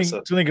obviously.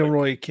 Tony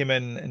Gilroy came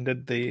in and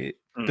did the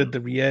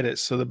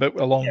re-edits. So the bit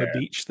along the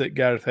beach that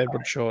Gareth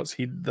Edwards shot,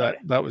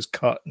 that was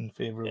cut in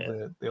favour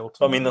of the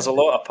ultimate. I mean, there's a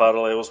lot of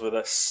parallels with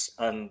this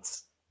and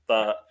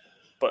that,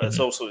 but it's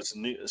also its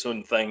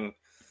own thing.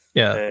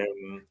 Yeah,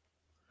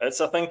 it's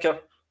a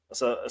thinker.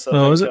 It's a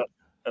thinker.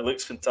 It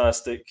looks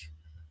fantastic.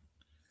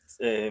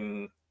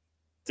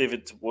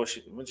 David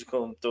Washington. What do you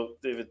call him?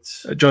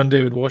 John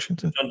David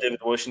Washington. John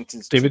David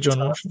Washington's John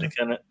Washington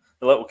in it.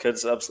 The little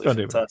kid's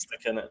absolutely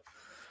fantastic in it.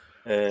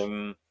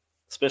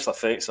 Special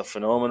effects are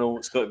phenomenal.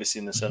 It's got to be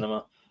seen in the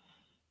cinema.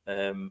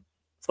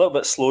 It's a little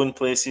bit slow in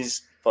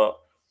places, but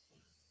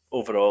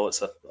overall,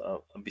 it's a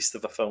beast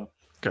of a film.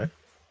 Okay.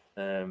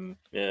 I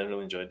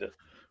really enjoyed it,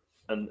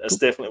 and it's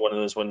definitely one of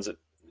those ones that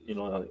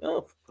like,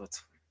 oh, God,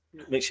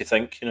 it makes you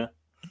think,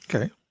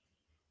 Okay.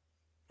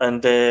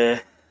 And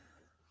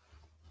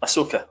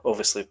Ahsoka,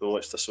 obviously, we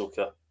watched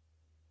Ahsoka.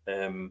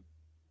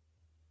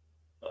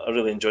 I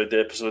really enjoyed the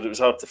episode. It was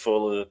hard to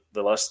follow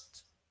the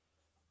last.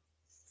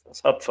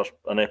 It's hard for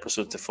an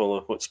episode to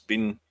follow what's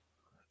been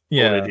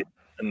already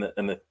in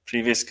the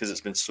previous because it's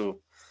been so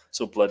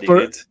bloody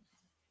good.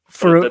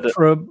 For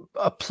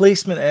a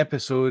placement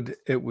episode,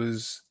 it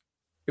was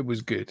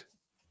good.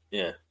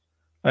 Yeah.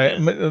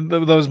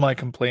 That was my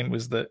complaint,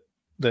 was that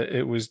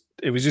it was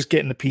just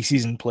getting the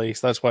pieces in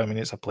place. That's why I mean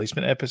it's a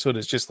placement episode.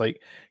 It's just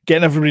like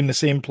getting everybody in the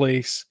same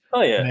place.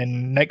 Oh yeah. And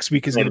then next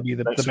week is going to be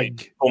the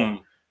big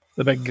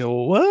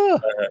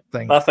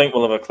thing. I think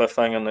we'll have a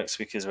cliffhanger next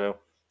week as well.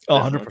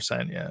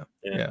 100%.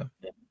 Yeah.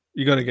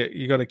 You got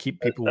to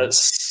keep people.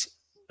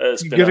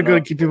 You got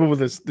to keep people with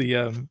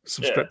the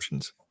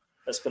subscriptions.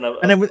 It's been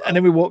and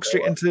then we walk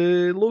straight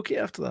into Loki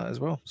after that as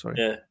well. Sorry.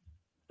 Yeah,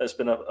 it's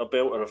been a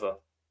belter of a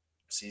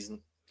season,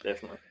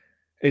 definitely.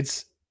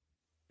 It's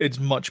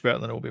much better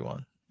than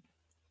Obi-Wan.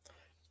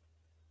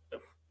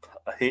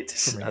 I hate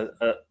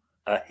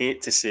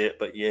to say it,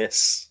 but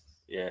yes,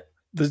 yeah.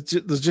 There's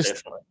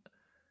just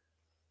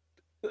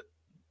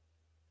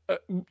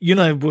you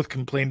and I both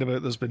complained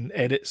about there's been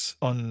edits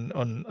on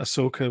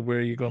Ahsoka where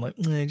you're going like,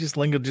 just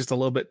lingered just a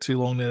little bit too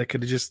long there. They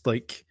could have just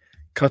like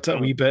cut it a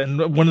wee bit.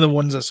 And one of the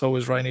ones I saw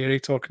was Ryan Airy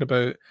talking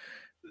about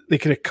they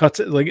could have cut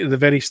it like at the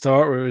very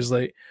start where it was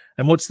like,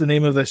 and what's the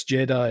name of this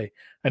Jedi?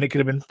 And it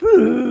could have been,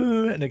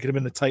 and it could have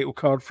been the title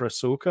card for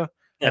Ahsoka.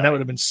 Yeah. And that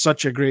would have been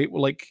such a great,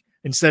 like,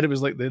 instead it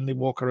was like then they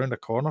walk around a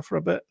corner for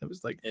a bit. It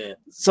was like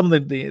some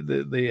of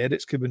the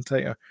edits could have been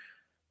tighter.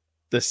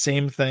 The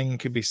same thing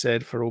could be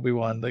said for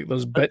Obi-Wan. Like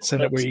those bits in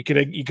it where you could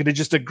have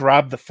just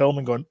grabbed the film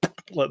and gone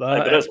like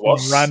that in a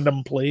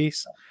random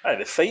place.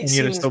 The fight scenes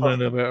you'd still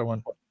been a better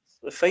one.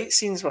 The fight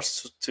scenes were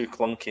too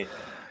clunky.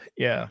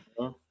 Yeah.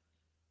 I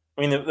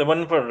mean the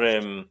one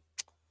where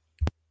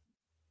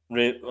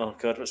oh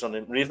God, what's her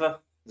name? Reva?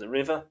 Is it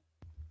Reva?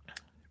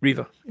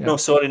 Reva. Yeah. No,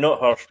 sorry,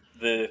 not her.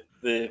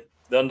 The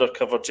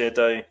undercover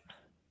Jedi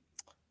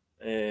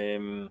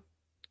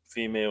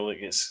female that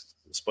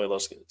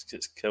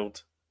gets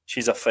killed.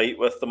 She's a fight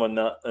with them on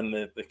that in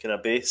the kind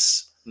of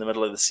base in the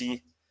middle of the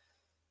sea.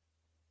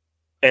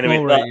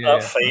 Anyway,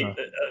 that fight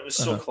it was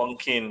so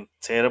clunky and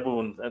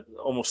terrible, and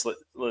almost like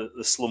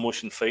the slow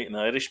motion fight in The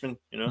Irishman,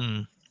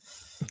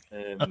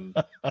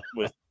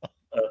 with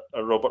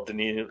a Robert De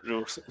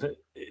Niro,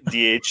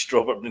 de-aged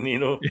Robert De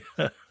Niro,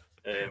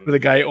 with a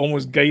guy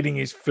almost guiding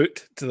his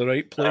foot to the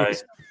right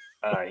place.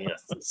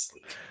 Yes.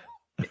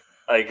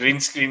 Green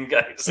screen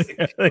guys.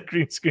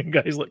 Green screen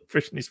guys like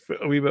pushing his foot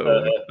a wee bit.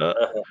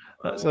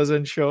 That's us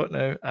in shot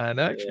now and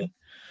action.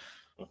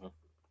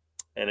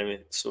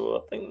 Anyway, so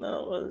I think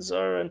that was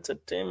our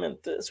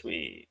entertainment this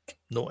week.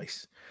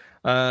 Nice.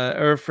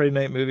 Our Friday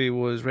night movie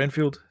was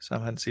Renfield.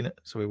 Sam hadn't seen it,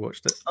 so we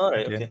watched it. All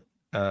right,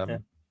 okay.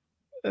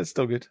 It's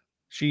still good.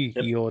 She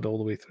yawed all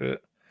the way through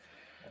it.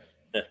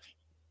 Yeah.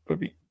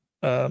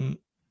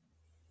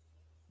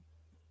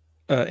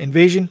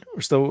 Invasion.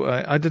 We're still.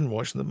 I didn't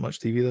watch that much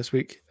TV this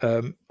week.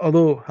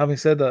 Although, having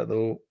said that,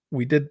 though,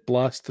 we did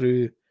blast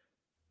through.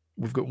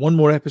 We've got one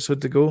more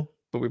episode to go,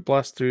 but we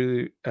blast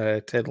through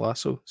Ted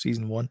Lasso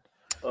season 1.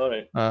 All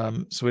right.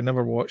 So we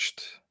never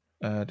watched.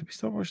 Did we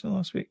start watching it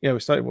last week? Yeah, we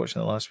started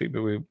watching it last week,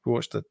 but we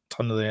watched a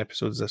ton of the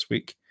episodes this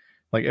week.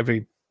 Like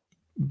every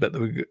bit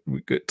that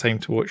we got time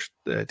to watch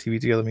TV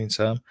together, me and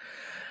Sam.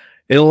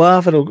 It'll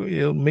laugh.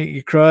 It'll make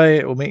you cry.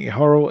 It'll make you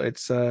hurl. It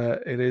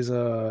is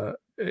a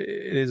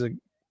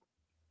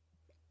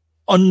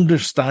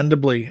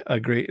understandably a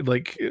great,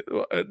 like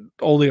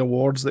all the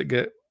awards that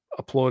get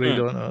applauded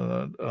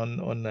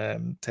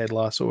on Ted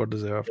Lasso are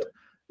deserved.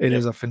 It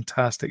is a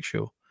fantastic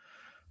show.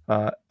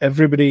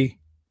 Everybody,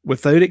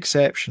 without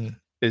exception,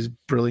 is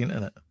brilliant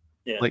in it.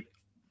 Yeah. Like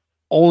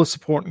all the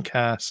supporting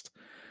cast,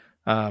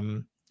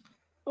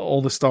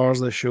 all the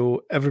stars of the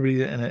show,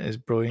 everybody in it is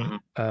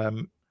brilliant.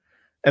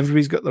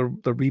 Everybody's got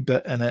their wee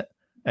bit in it,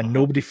 and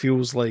nobody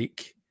feels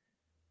like,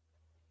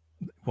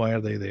 why are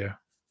they there?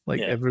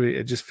 Like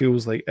it just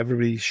feels like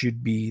everybody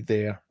should be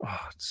there. Oh,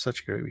 it's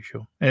such a great wee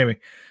show. Anyway,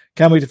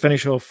 can't wait to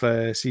finish off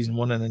season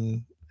 1 and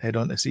then head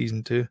on to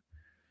season 2.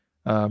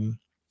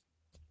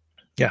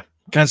 Yeah,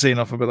 can't say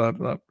enough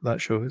about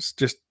that show. It's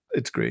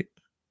great.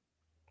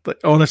 But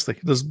honestly,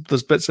 there's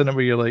bits in it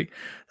where you're like,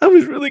 that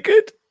was really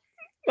good.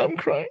 I'm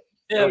crying.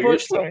 Yeah, I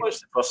watched the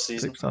first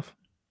season. Stuff.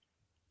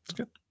 It's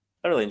good.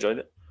 I really enjoyed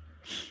it.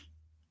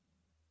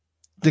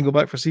 Didn't go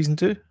back for season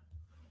 2?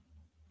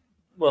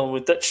 Well,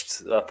 we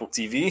ditched Apple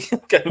TV.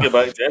 Can't go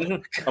back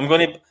then. I'm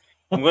going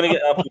to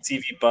get Apple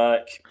TV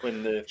back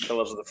when the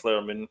Killers of the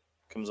Flower Moon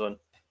comes on.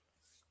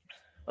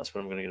 That's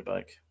when I'm going to get it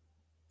back.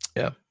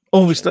 Yeah.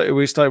 Oh, we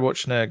started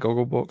watching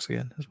Gogglebox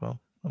again as well.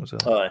 That was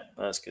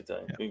that's good.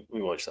 Yeah.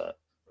 We watched that.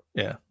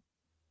 Yeah.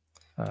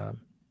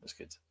 That's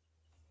good.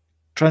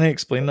 Trying to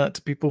explain that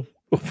to people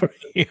over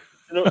here.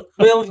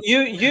 Well,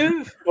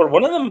 you were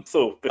one of them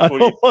though before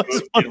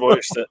you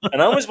watched it,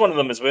 and I was one of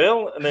them as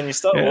well. And then you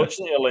start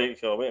watching it, you're like,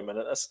 "Oh, wait a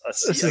minute,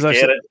 I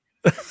get it."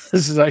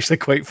 This is actually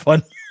quite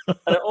fun.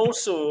 And it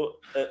also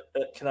it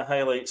kind of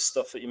highlights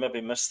stuff that you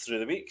maybe missed through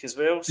the week as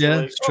well. So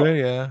it's true.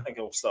 Yeah, I think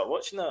I'll start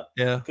watching that.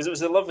 Yeah, because it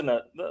was Love and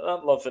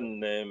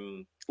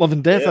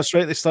Death. That's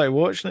right. They started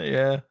watching it.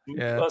 Yeah.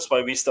 That's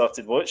why we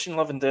started watching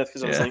Love and Death,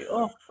 because I was like,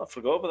 "Oh, I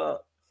forgot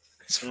about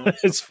that."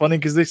 It's funny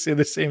because they say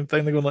the same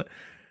thing. They're going like,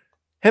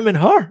 him and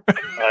her.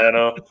 I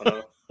know.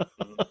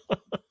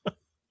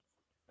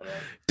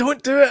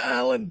 Don't do it,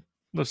 Alan.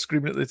 They're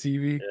screaming at the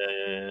TV.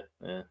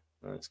 Yeah.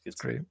 That's good.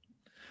 It's great.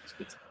 It's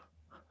good.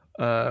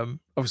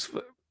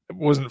 It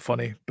wasn't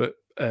funny, but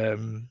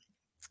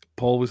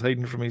Paul was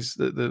hiding from his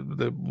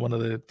the one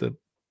of the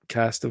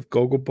cast of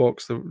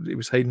Gogglebox. He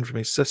was hiding from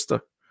his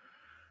sister,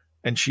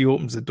 and she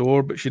opens the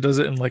door, but she does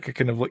it in like a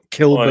kind of like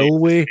Kill Bill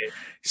way.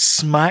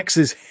 Smacks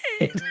his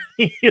head.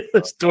 You hear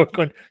this door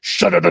going,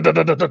 shut it. That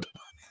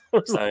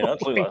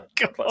looked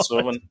like a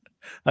sore one.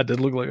 I did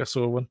look like a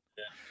sore one.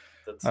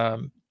 Yeah.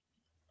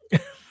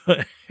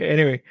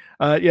 Anyway,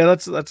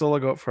 that's all I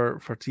got for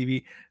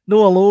TV.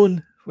 No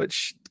Alone,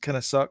 which kind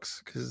of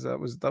sucks because that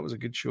was a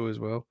good show as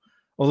well.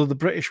 Although the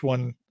British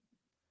one,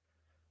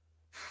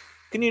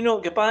 can you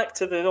not get back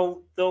to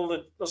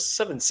there's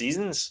 7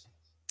 seasons?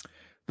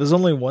 There's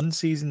only 1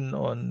 season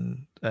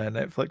on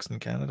Netflix in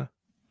Canada.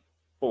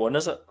 What one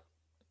is it?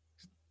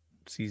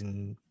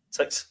 Season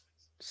 6.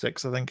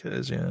 6, I think it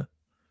is. Yeah.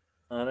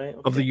 All right.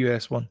 Okay. Of the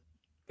US one,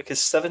 because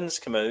 7's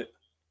come out,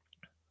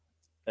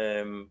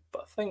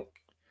 but I think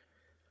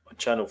on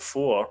Channel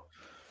 4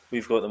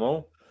 we've got them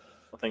all.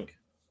 I think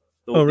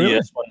the really?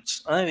 US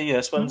ones. The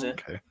US ones.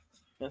 Okay.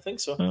 I think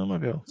so.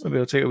 Maybe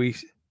I'll take a wee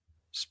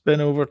spin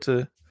over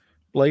to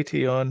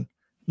Blighty on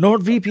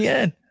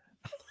NordVPN.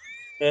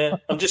 Yeah,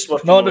 I'm just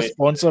working. Not a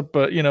sponsor,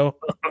 but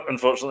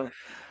unfortunately,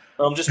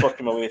 I'm just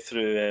working my way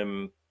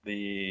through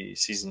the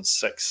season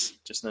 6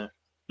 just now.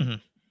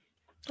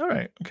 Mm-hmm. All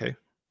right. Okay.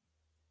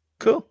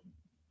 Cool.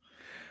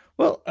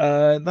 Well,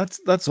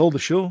 that's all the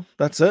show.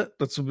 That's it.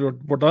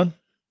 We're done.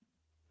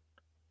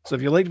 So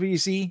if you liked what you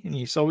see and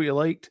you saw what you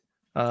liked,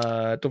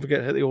 don't forget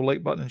to hit the old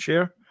like button and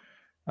share.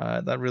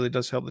 That really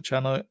does help the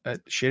channel.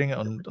 Sharing it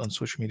on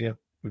social media,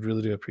 we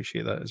really do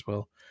appreciate that as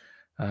well.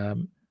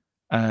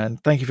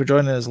 And thank you for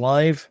joining us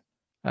live.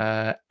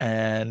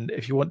 And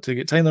if you want to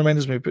get time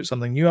reminders when we put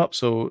something new up,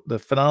 so the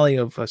finale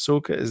of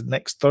Ahsoka is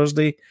next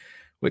Thursday,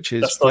 which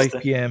is 5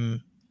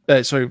 p.m.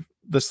 This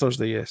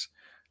Thursday, yes.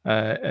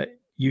 At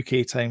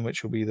UK time,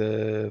 which will be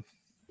the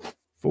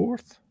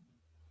 4th?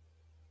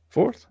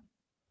 4th?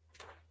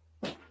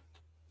 The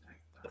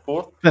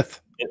 4th?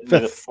 5th. It'll be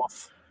the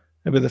 4th.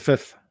 It'll be the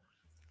 5th.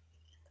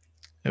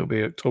 It'll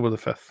be October the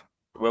 5th.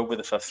 It will be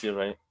the 5th, you're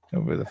right.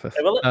 It'll be the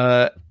 5th. Will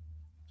it?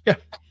 Yeah.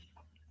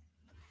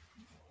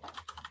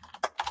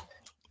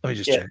 Let me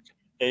just check.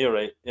 Yeah, you're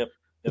right. Yep.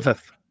 The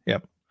 5th.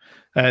 Yep.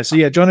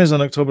 So join us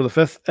on October the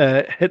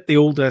 5th. Hit the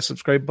old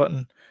subscribe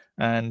button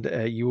and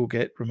you will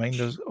get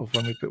reminders of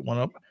when we put one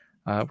up,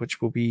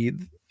 which will be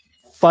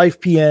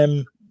 5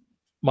 p.m.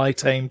 my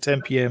time,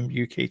 10 p.m.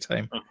 UK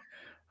time.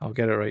 I'll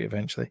get it right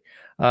eventually.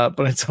 But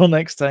until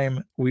next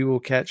time, we will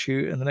catch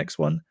you in the next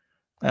one,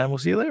 and we'll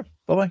see you later.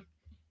 Bye-bye.